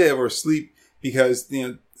live or sleep because,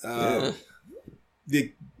 you know,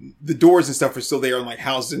 the doors and stuff are still there on like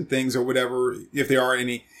houses and things or whatever, if there are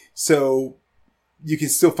any. So you can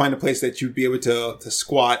still find a place that you'd be able to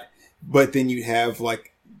squat, but then you have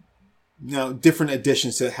like, you know, different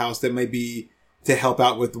additions to the house that may be to help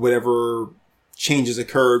out with whatever changes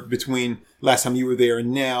occurred between last time you were there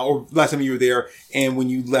and now, or last time you were there and when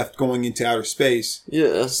you left going into outer space.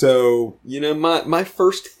 Yeah. So, you know, my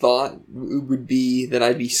first thought would be that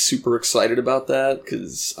I'd be super excited about that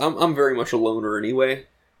because I'm very much a loner anyway.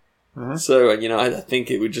 uh-huh. So, you know, I think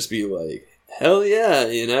it would just be like, hell yeah,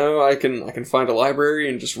 you know, I can find a library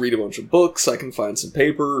and just read a bunch of books. I can find some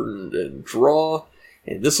paper and draw,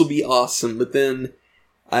 and this will be awesome. But then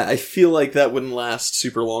I feel like that wouldn't last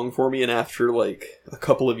super long for me, and after like a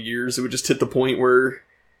couple of years, it would just hit the point where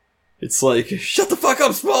it's like, shut the fuck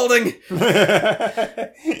up, Spaulding!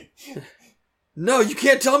 No, you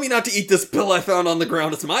can't tell me not to eat this pill I found on the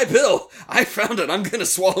ground. It's my pill. I found it. I'm gonna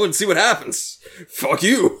swallow and see what happens. Fuck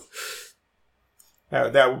you.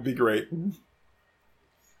 That would be great.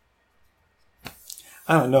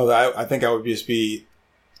 I don't know. I think I would just be,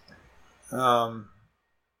 I'm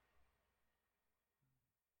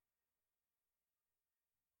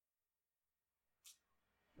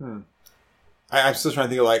still trying to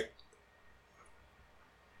think of like,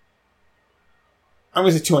 I'm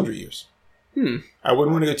going to say 200 years. I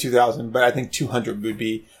wouldn't want to go 2,000, but I think 200 would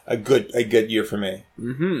be a good year for me.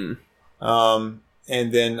 Mm-hmm.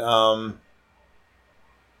 And then,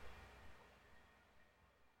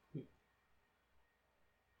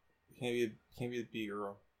 can't be the B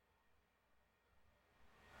girl.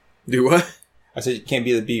 Do what? I said you can't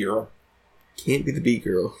be the B girl. Can't be the B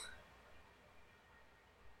girl.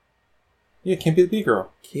 Yeah, can't be the B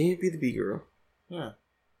girl. Can't be the B girl. Yeah.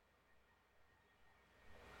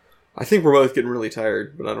 I think we're both getting really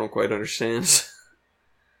tired, but I don't quite understand.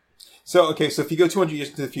 So if you go 200 years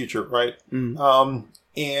into the future, right? Mm.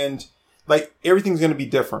 And like everything's going to be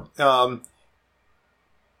different. Well,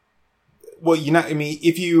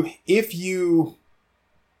 if you,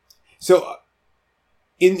 so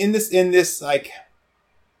in this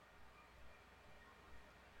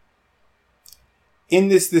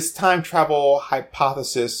time travel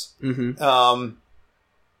hypothesis, Mm-hmm.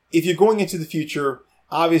 If you're going into the future,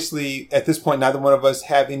 obviously at this point, neither one of us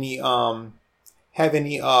have any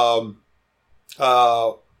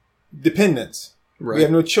dependents. Right. We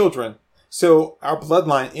have no children. So our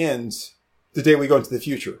bloodline ends the day we go into the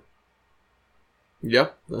future.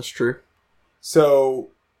 Yep, that's true. So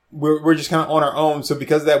we're just kind of on our own. So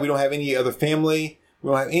because of that, we don't have any other family. We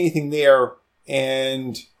don't have anything there,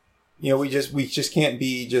 and we just can't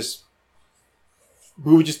be just.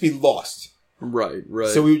 We would just be lost. Right.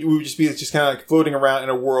 So we would just be just kind of like floating around in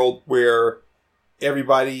a world where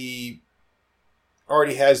everybody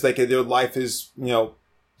already has like their life is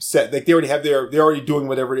set. Like they're already doing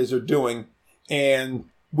whatever it is they're doing, and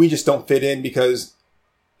we just don't fit in because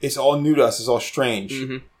it's all new to us. It's all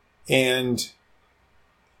strange, and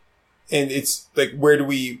it's like where do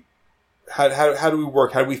we? How do we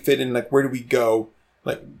work? How do we fit in? Like where do we go?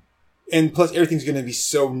 Like. And plus, everything's going to be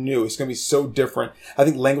so new. It's going to be so different. I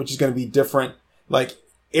think language is going to be different. Like,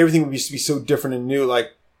 everything would be so different and new.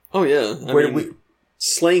 Like, oh yeah,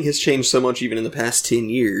 slang has changed so much even in the past 10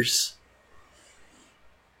 years.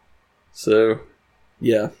 So,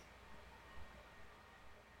 yeah.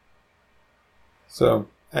 So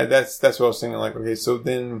that's what I was thinking. Like, okay, so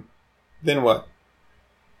then what?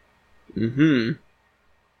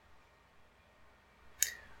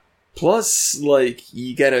 Plus, like,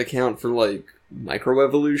 you gotta account for, like,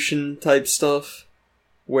 microevolution type stuff,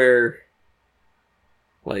 where,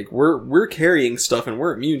 like, we're carrying stuff and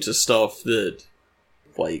we're immune to stuff that,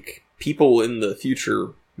 like, people in the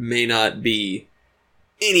future may not be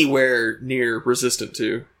anywhere near resistant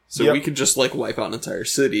to. So we could just, like, wipe out an entire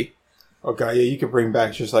city. Oh god, yeah, you could bring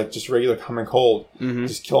back just regular common cold.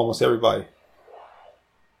 Just kill almost everybody.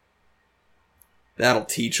 That'll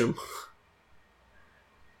teach them.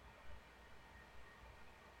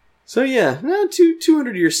 So yeah,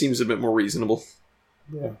 200 years seems a bit more reasonable.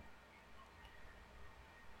 Yeah.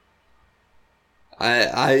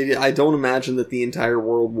 I don't imagine that the entire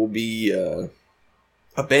world will be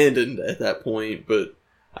abandoned at that point, but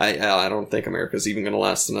I don't think America's even going to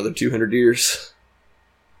last another 200 years.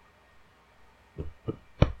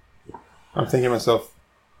 I'm thinking to myself,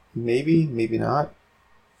 maybe not.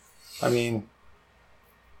 I mean,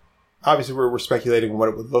 obviously we're speculating what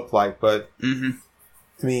it would look like, but I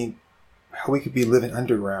mean, how we could be living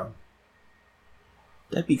underground.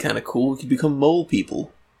 That'd be kind of cool. We could become mole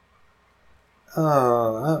people. I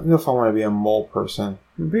don't know if I want to be a mole person.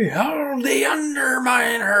 Behold the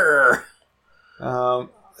Underminer!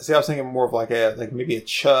 See, I was thinking more of like maybe a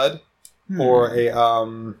chud or a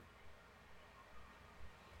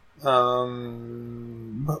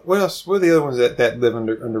what else? What are the other ones that live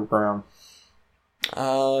underground?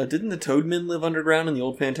 Didn't the Toadmen live underground in the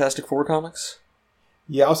old Fantastic Four comics?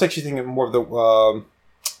 Yeah, I was actually thinking more of the what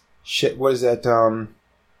is that?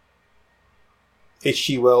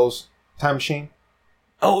 H.G. Wells Time Machine.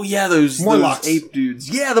 Oh yeah, those Morlocks. Those ape dudes.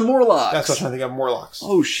 Yeah, the Morlocks. That's what I'm trying to think of. Morlocks.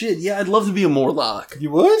 Oh shit! Yeah, I'd love to be a Morlock.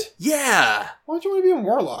 You would? Yeah. Why would you want to be a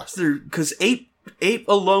Morlock? Because ape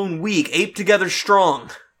alone weak, ape together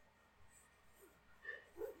strong.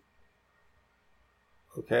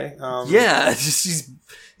 Okay. Yeah, just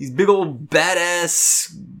these big old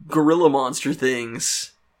badass gorilla monster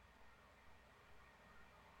things.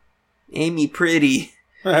 Amy Pretty.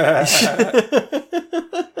 Yeah,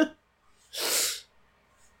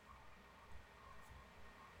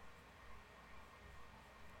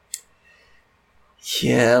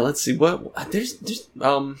 let's see what there's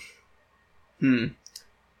there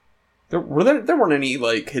weren't any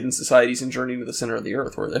like hidden societies in Journey to the Center of the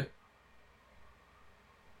Earth, were there?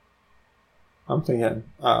 I'm thinking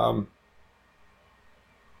not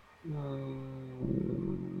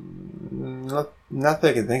that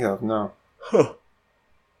I can think of, no. Huh.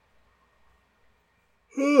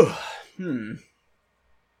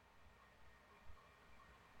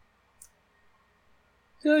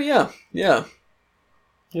 So yeah. Yeah.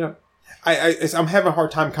 I'm having a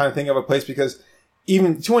hard time kind of thinking of a place because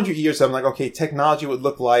even 200 years, I'm like, okay, technology would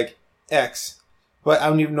look like X, but I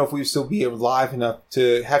don't even know if we would still be alive enough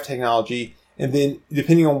to have technology. And then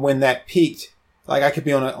depending on when that peaked, like I could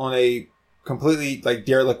be on a completely like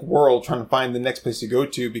derelict world trying to find the next place to go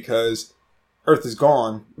to because Earth is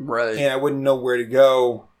gone. Right. And I wouldn't know where to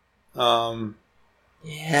go.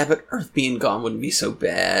 Yeah, but Earth being gone wouldn't be so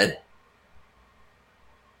bad.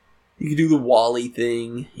 You could do the Wall-E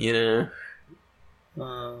thing, you know.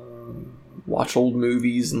 Watch old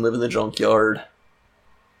movies and live in the junkyard.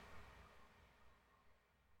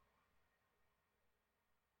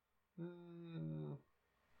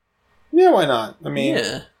 Yeah, why not? I mean,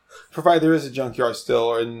 yeah. Provided there is a junkyard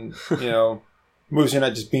still, and movies are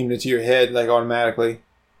not just beamed into your head like automatically.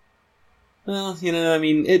 Well, I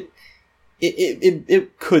mean,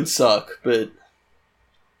 it could suck, but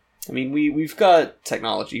I mean, we've got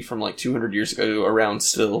technology from like 200 years ago around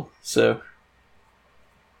still, so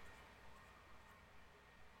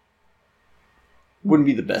wouldn't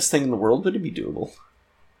be the best thing in the world, but it'd be doable.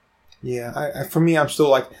 Yeah, for me, I'm still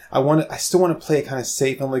like, I still want to play it kind of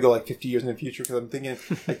safe. I'm going to go like 50 years in the future because I'm thinking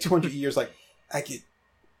like 200 years, like I could,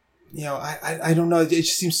 I don't know. It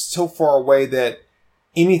just seems so far away that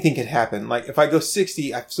anything could happen. Like if I go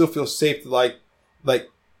 60, I still feel safe. Like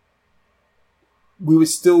we would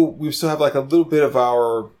still have like a little bit of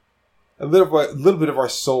our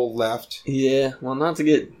soul left. Yeah, well, not to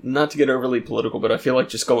get overly political, but I feel like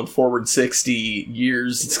just going forward 60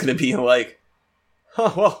 years, it's going to be like,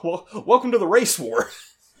 well, welcome to the race war.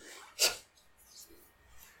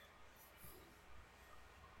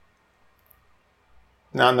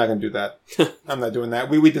 No, I'm not going to do that. I'm not doing that.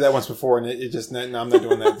 We did that once before, and it just, no, I'm not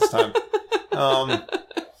doing that this time.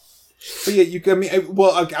 But yeah,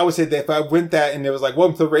 I would say that if I went that and it was like,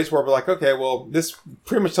 welcome to the race war, I'd be like, okay, well, this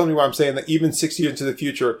pretty much tells me what I'm saying, that even 60 years into the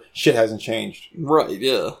future, shit hasn't changed. Right,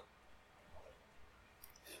 yeah.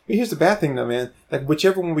 But here's the bad thing, though, man. Like,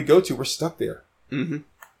 whichever one we go to, we're stuck there. Mm-hmm.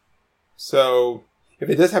 So, if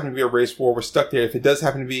it does happen to be a race war, we're stuck there. If it does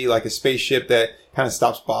happen to be like a spaceship that kind of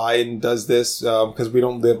stops by and does this, because we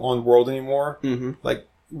don't live on world anymore, like,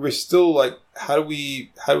 we're still like, how do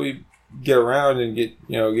we get around and get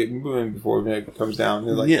moving before it comes down?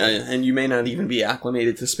 Like, yeah, and you may not even be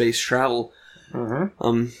acclimated to space travel.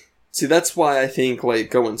 See, that's why I think,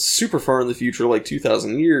 like, going super far in the future, like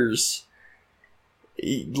 2,000 years,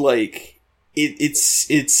 like,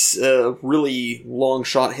 it's a really long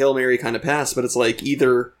shot Hail Mary kind of pass, but it's like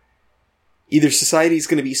either society's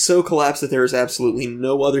going to be so collapsed that there is absolutely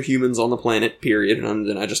no other humans on the planet, period, and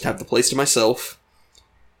then I just have the place to myself,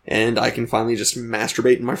 and I can finally just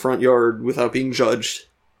masturbate in my front yard without being judged.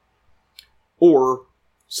 Or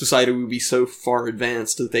society would be so far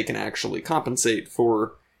advanced that they can actually compensate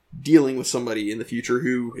for dealing with somebody in the future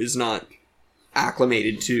who is not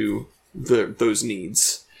acclimated to those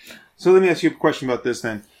needs. So let me ask you a question about this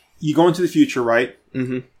then. You go into the future, right?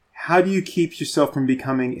 Mm-hmm. How do you keep yourself from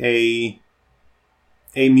becoming a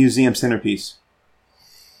museum centerpiece?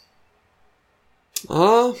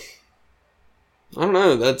 I don't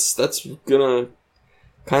know. That's gonna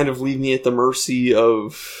kind of leave me at the mercy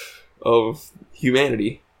of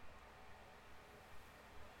humanity.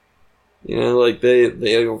 Like they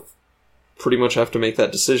pretty much have to make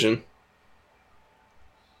that decision.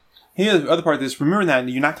 Here, the other part of this, remember that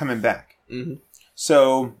you're not coming back. Mm-hmm.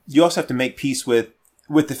 So you also have to make peace with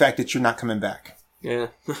the fact that you're not coming back. Yeah,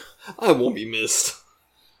 I won't be missed.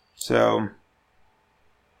 So,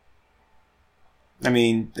 I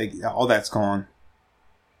mean, all that's gone.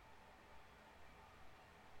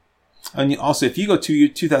 And also, if you go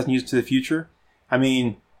 2,000 years to the future, I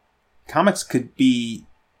mean, comics could be,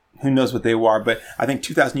 who knows what they are, but I think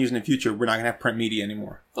 2,000 years in the future, we're not going to have print media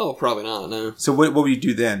anymore. Oh, probably not, no. So what would you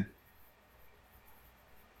do then?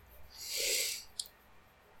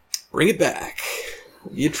 Bring it back.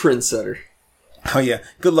 Be a trendsetter. Oh yeah,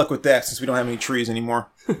 good luck with that since we don't have any trees anymore.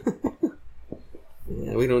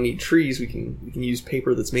 Yeah, we don't need trees. We can use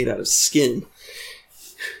paper that's made out of skin.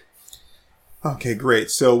 Okay, great.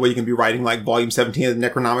 So what, you can be writing like volume 17 of the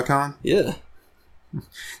Necronomicon? Yeah.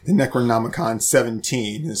 The Necronomicon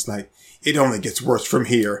 17 is like, it only gets worse from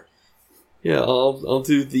here. Yeah, I'll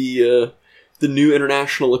do the new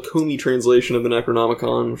international Akomi translation of the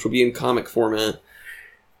Necronomicon, which will be in comic format.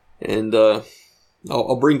 And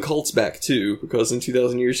I'll bring cults back too, because in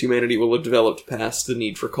 2,000 years humanity will have developed past the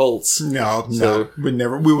need for cults. No, we would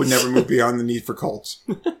never move beyond the need for cults.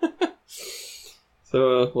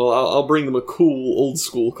 So, I'll bring them a cool old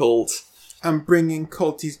school cult. I'm bringing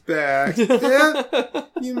culties back. Yeah?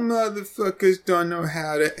 You motherfuckers don't know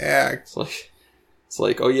how to act. It's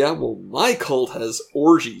like, oh yeah, well, my cult has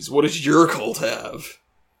orgies. What does your cult have?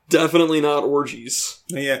 Definitely not orgies.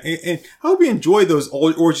 Yeah, and I hope you enjoy those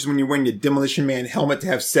old orgies when you're wearing your Demolition Man helmet to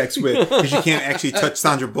have sex with, because you can't actually touch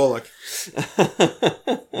Sandra Bullock.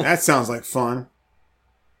 That sounds like fun.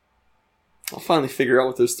 I'll finally figure out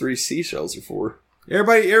what those 3 seashells are for.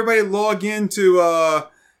 Everybody log into,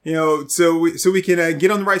 so we can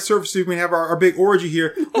get on the right server so we can have our big orgy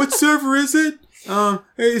here. What server is it?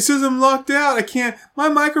 It says I'm locked out. I can't, my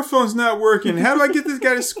microphone's not working. How do I get this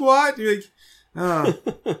guy to squat?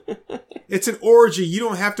 It's an orgy. You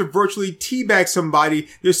don't have to virtually teabag somebody.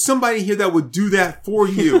 There's somebody here that would do that for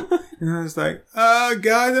you. And I was like,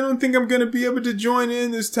 guys, I don't think I'm going to be able to join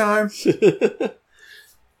in this time.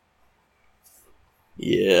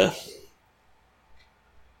 Yeah.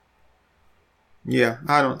 Yeah,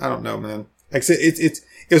 I don't know, man. Like I said, it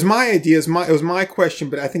was my idea, it was my question,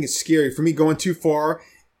 but I think it's scary for me going too far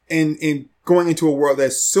and going into a world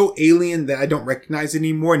that's so alien that I don't recognize it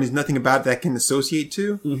anymore, and there's nothing about it that I can associate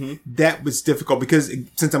to. Mm-hmm. That was difficult because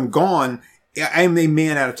since I'm gone, I'm a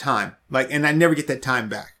man out of time. Like, and I never get that time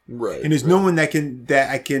back. Right. And there's no one that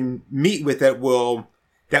I can meet with that will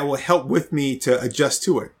help with me to adjust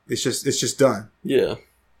to it. It's just done. Yeah.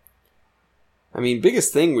 I mean,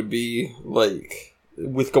 biggest thing would be, like,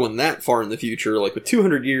 with going that far in the future, like, with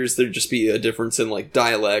 200 years, there'd just be a difference in, like,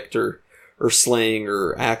 dialect or slang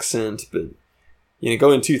or accent, but, you know,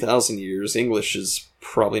 going 2,000 years, English is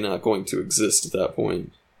probably not going to exist at that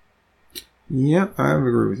point. Yeah, I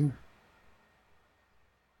agree with you.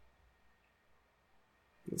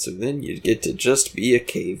 And so then you'd get to just be a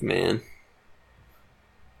caveman.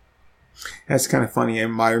 That's kind of funny.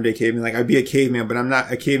 In modern day caveman, like, I'd be a caveman, but I'm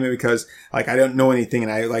not a caveman because, like, I don't know anything,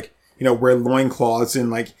 and I, like, you know, wear loincloths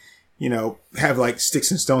and, like, you know, have, like,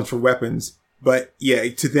 sticks and stones for weapons. But yeah,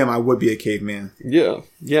 to them, I would be a caveman. Yeah.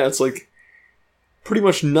 Yeah, it's like, pretty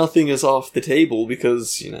much nothing is off the table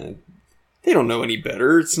because, you know, they don't know any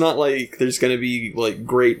better. It's not like there's going to be, like,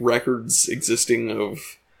 great records existing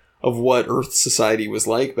of what Earth society was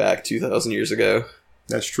like back 2,000 years ago.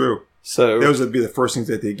 That's true. So those would be the first things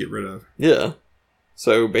that they'd get rid of. Yeah.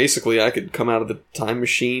 So basically, I could come out of the time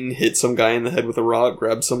machine, hit some guy in the head with a rock,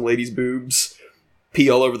 grab some lady's boobs, pee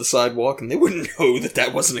all over the sidewalk, and they wouldn't know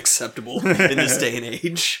that wasn't acceptable in this day and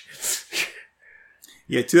age.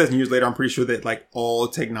 Yeah, 2,000 years later, I'm pretty sure that, like, all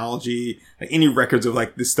technology, like, any records of,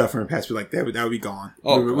 like, this stuff from the past, would, like, that would be gone.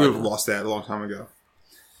 Oh, we would have lost that a long time ago.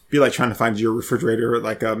 Be like trying to find your refrigerator,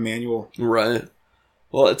 like, a manual. Right.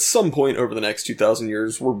 Well, at some point over the next 2,000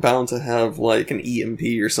 years, we're bound to have, like, an EMP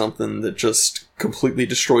or something that just completely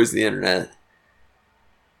destroys the internet.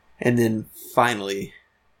 And then, finally,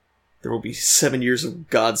 there will be 7 years of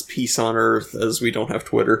God's peace on Earth as we don't have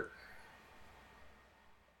Twitter.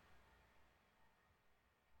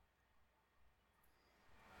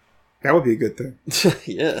 That would be a good thing.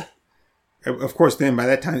 Yeah. Of course, then, by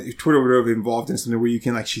that time, Twitter would have involved in something where you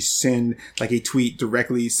can actually send, like, a tweet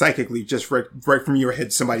directly, psychically, just right from your head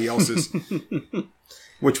to somebody else's.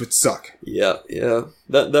 Which would suck. Yeah, yeah.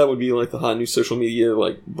 That would be, like, the hot new social media,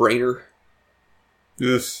 like, brainer.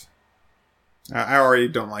 Ugh. I already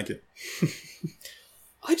don't like it.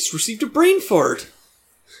 I just received a brain fart.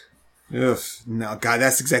 Ugh. No, God,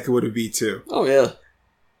 that's exactly what it would be, too. Oh, yeah.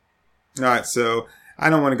 Alright, so, I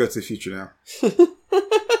don't want to go to the future now.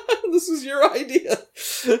 This is your idea.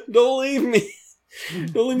 Don't leave me.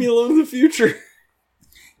 Don't leave me alone in the future.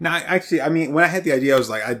 Now, actually, I mean, when I had the idea, I was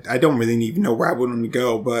like, I don't really even know where I want to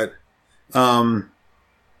go, but, I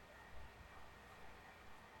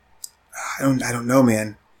don't know,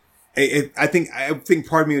 man. I think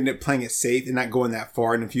part of me ended up playing it safe and not going that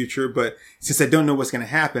far in the future, but since I don't know what's going to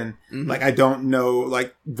happen, like, I don't know,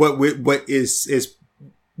 like, what would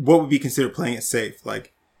be considered playing it safe.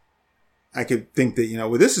 Like, I could think that, you know,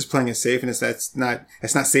 well, this is playing it safe, and that's not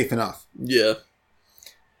safe enough. Yeah.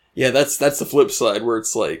 Yeah, that's the flip side, where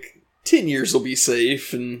it's like, 10 years will be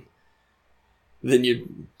safe, and then you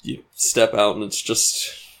step out and it's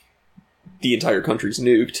just the entire country's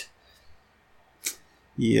nuked.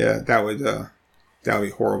 Yeah, that would be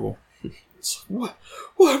horrible. It's like,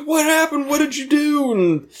 what happened? What did you do?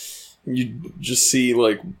 And you just see,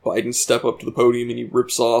 like, Biden step up to the podium and he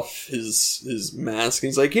rips off his mask and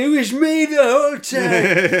he's like, "It was me the whole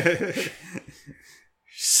time!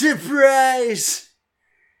 Surprise!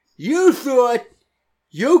 You thought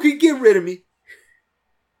you could get rid of me."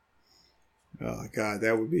 Oh, God,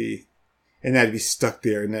 that would be... And that'd be stuck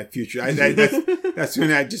there in that future. That's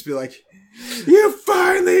when I'd just be like, "You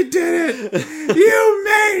finally did it! You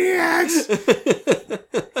maniacs!"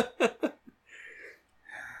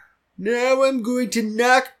 Now I'm going to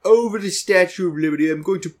knock over the Statue of Liberty. I'm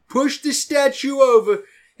going to push the statue over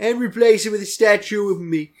and replace it with a statue of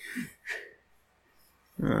me.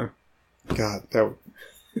 God, that would...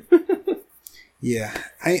 Yeah.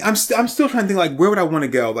 I'm still trying to think, like, where would I want to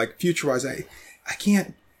go? Like, future-wise, I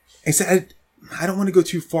can't... I don't want to go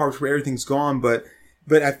too far where everything's gone, but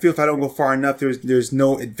I feel if I don't go far enough, there's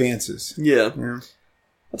no advances. Yeah.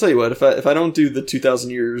 I'll tell you what, if I don't do the 2,000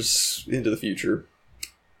 years into the future...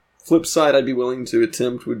 Flip side I'd be willing to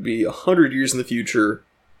attempt would be 100 years in the future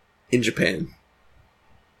in Japan.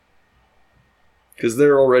 Because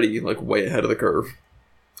they're already, like, way ahead of the curve.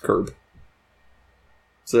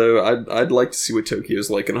 So I'd like to see what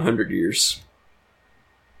Tokyo's like in 100 years.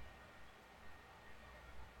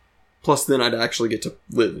 Plus then I'd actually get to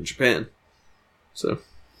live in Japan. So.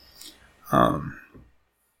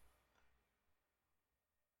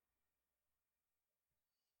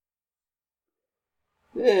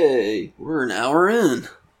 Hey, we're an hour in.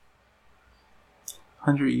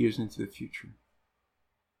 100 years into the future.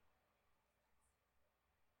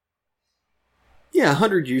 Yeah,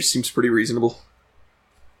 100 years seems pretty reasonable.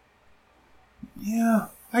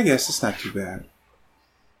 I guess it's not too bad.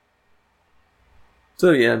 So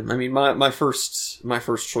yeah, I mean, my first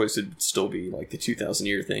choice would still be like the 2,000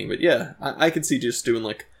 year thing, but yeah, I could see just doing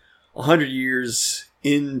like 100 years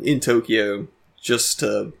in Tokyo just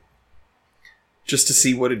to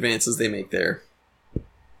see what advances they make there,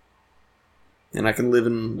 and I can live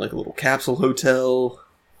in like a little capsule hotel.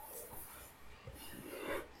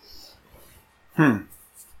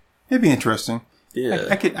 It'd be interesting. Yeah,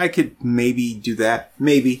 I could maybe do that.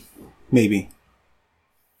 Maybe.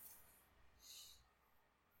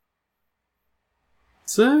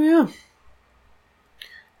 So yeah.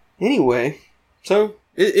 Anyway, so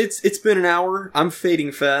it's been an hour. I'm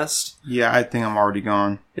fading fast. Yeah, I think I'm already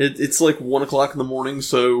gone. It's like 1 o'clock in the morning,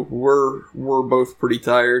 so we're both pretty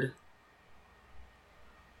tired.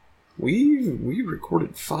 We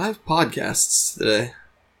recorded 5 podcasts today.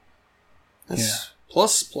 That's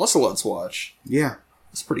plus a Let's Watch. Yeah,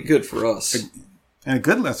 That's pretty good for us. and a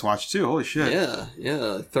good Let's Watch too. Holy shit.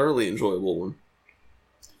 Yeah, thoroughly enjoyable one.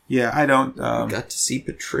 Yeah, I don't. Got to see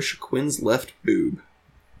Patricia Quinn's left boob.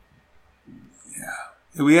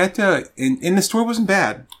 We had to, and the story wasn't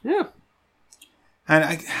bad. Yeah. And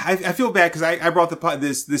I feel bad because I brought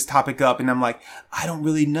this topic up, and I'm like, I don't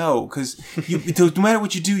really know, because no matter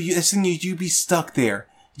what you do, you'd be stuck there.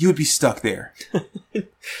 You would be stuck there.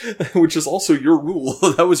 Which is also your rule.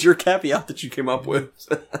 That was your caveat that you came up with.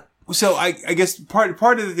 So I guess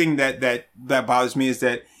part of the thing that bothers me is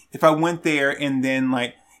that if I went there and then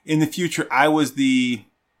like in the future I was the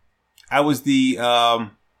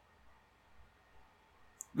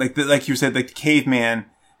like you said, like the caveman,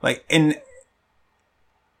 like, and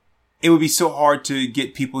it would be so hard to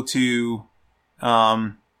get people to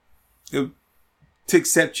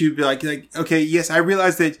accept you, be like, okay, yes, I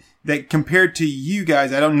realize that compared to you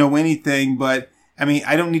guys, I don't know anything, but I mean,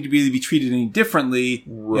 I don't need to really be treated any differently,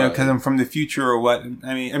 right, because I'm from the future or what.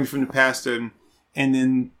 I mean, from the past, and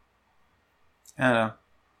then I don't know.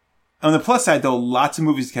 On the plus side, though, lots of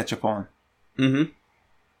movies to catch up on. Mm-hmm.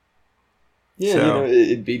 Yeah, So,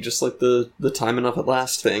 it'd be just like the time enough at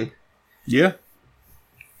last thing. Yeah.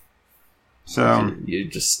 So You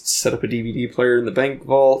just set up a DVD player in the bank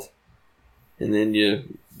vault, and then you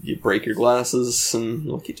break your glasses, and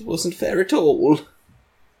look, it wasn't fair at all.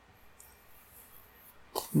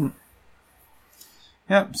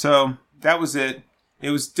 yeah, so that was it. It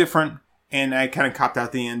was different, and I kind of copped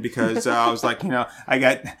out the end because I was like,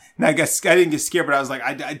 I didn't get scared, but I was like,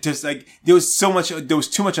 I just like there was too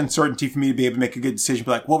much uncertainty for me to be able to make a good decision.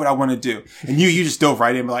 Be like, what would I want to do? And you just dove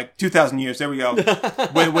right in, be like 2,000 years, there we go.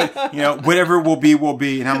 Whatever will be, will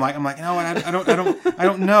be. And I'm like, no, I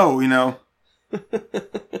don't know.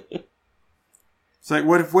 It's like,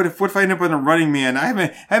 what if I end up on a Running Man? I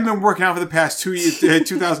haven't been working out for the past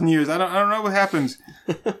 2,000 years. I don't know what happens.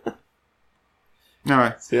 All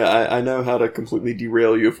right. So yeah, I know how to completely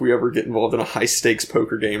derail you if we ever get involved in a high stakes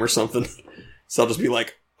poker game or something. So I'll just be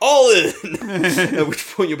like, all in! At which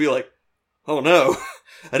point you'll be like, oh no,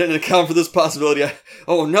 I didn't account for this possibility.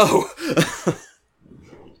 Oh no!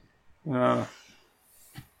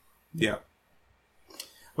 Yeah.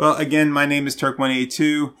 Well, again, my name is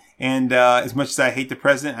Turk182, and as much as I hate the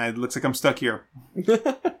president, it looks like I'm stuck here.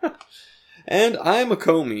 And I'm a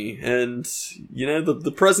Comey, and,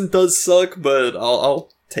 the present does suck, but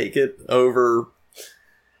I'll take it over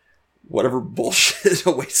whatever bullshit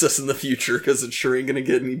awaits us in the future, because it sure ain't gonna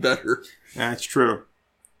get any better. That's true.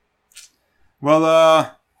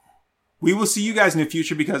 Well, we will see you guys in the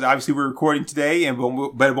future, because obviously we're recording today,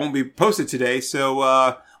 but it won't be posted today,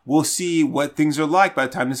 so we'll see what things are like by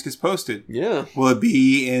the time this gets posted. Yeah. Will it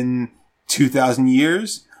be in 2,000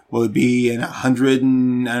 years? Will it be in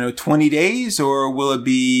 120 days, or will it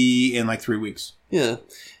be in like 3 weeks? Yeah.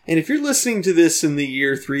 And if you're listening to this in the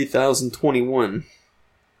year 3021,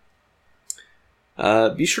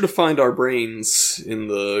 be sure to find our brains in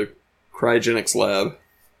the cryogenics lab,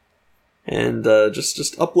 and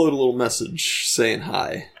just upload a little message saying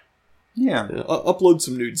hi. Yeah. Upload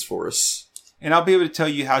some nudes for us. And I'll be able to tell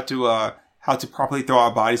you how to properly throw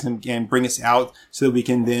our bodies and bring us out, so that we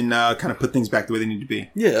can then kind of put things back the way they need to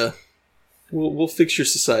be. Yeah, we'll fix your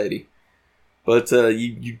society, but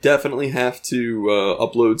you definitely have to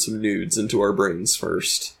upload some nudes into our brains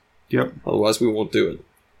first. Yep. Otherwise, we won't do it.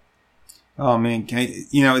 Oh man,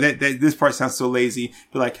 that this part sounds so lazy,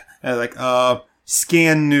 but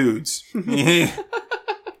scan nudes.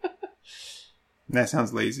 That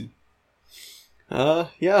sounds lazy.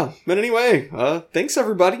 Yeah. But anyway, thanks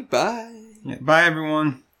everybody. Bye. Yeah, bye,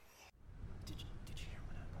 everyone. Did you hear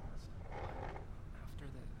what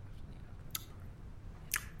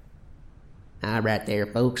happened? All right there,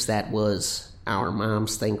 folks. That was Our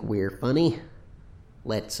Moms Think We're Funny.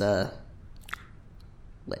 let's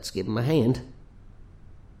give him a hand.